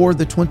for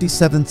the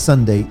 27th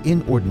Sunday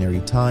in Ordinary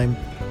Time,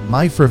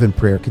 my fervent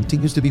prayer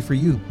continues to be for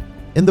you.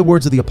 In the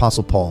words of the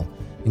Apostle Paul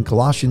in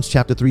Colossians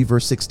chapter 3,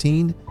 verse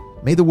 16,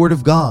 may the word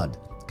of God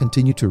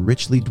continue to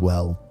richly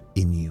dwell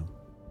in you.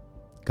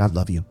 God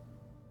love you.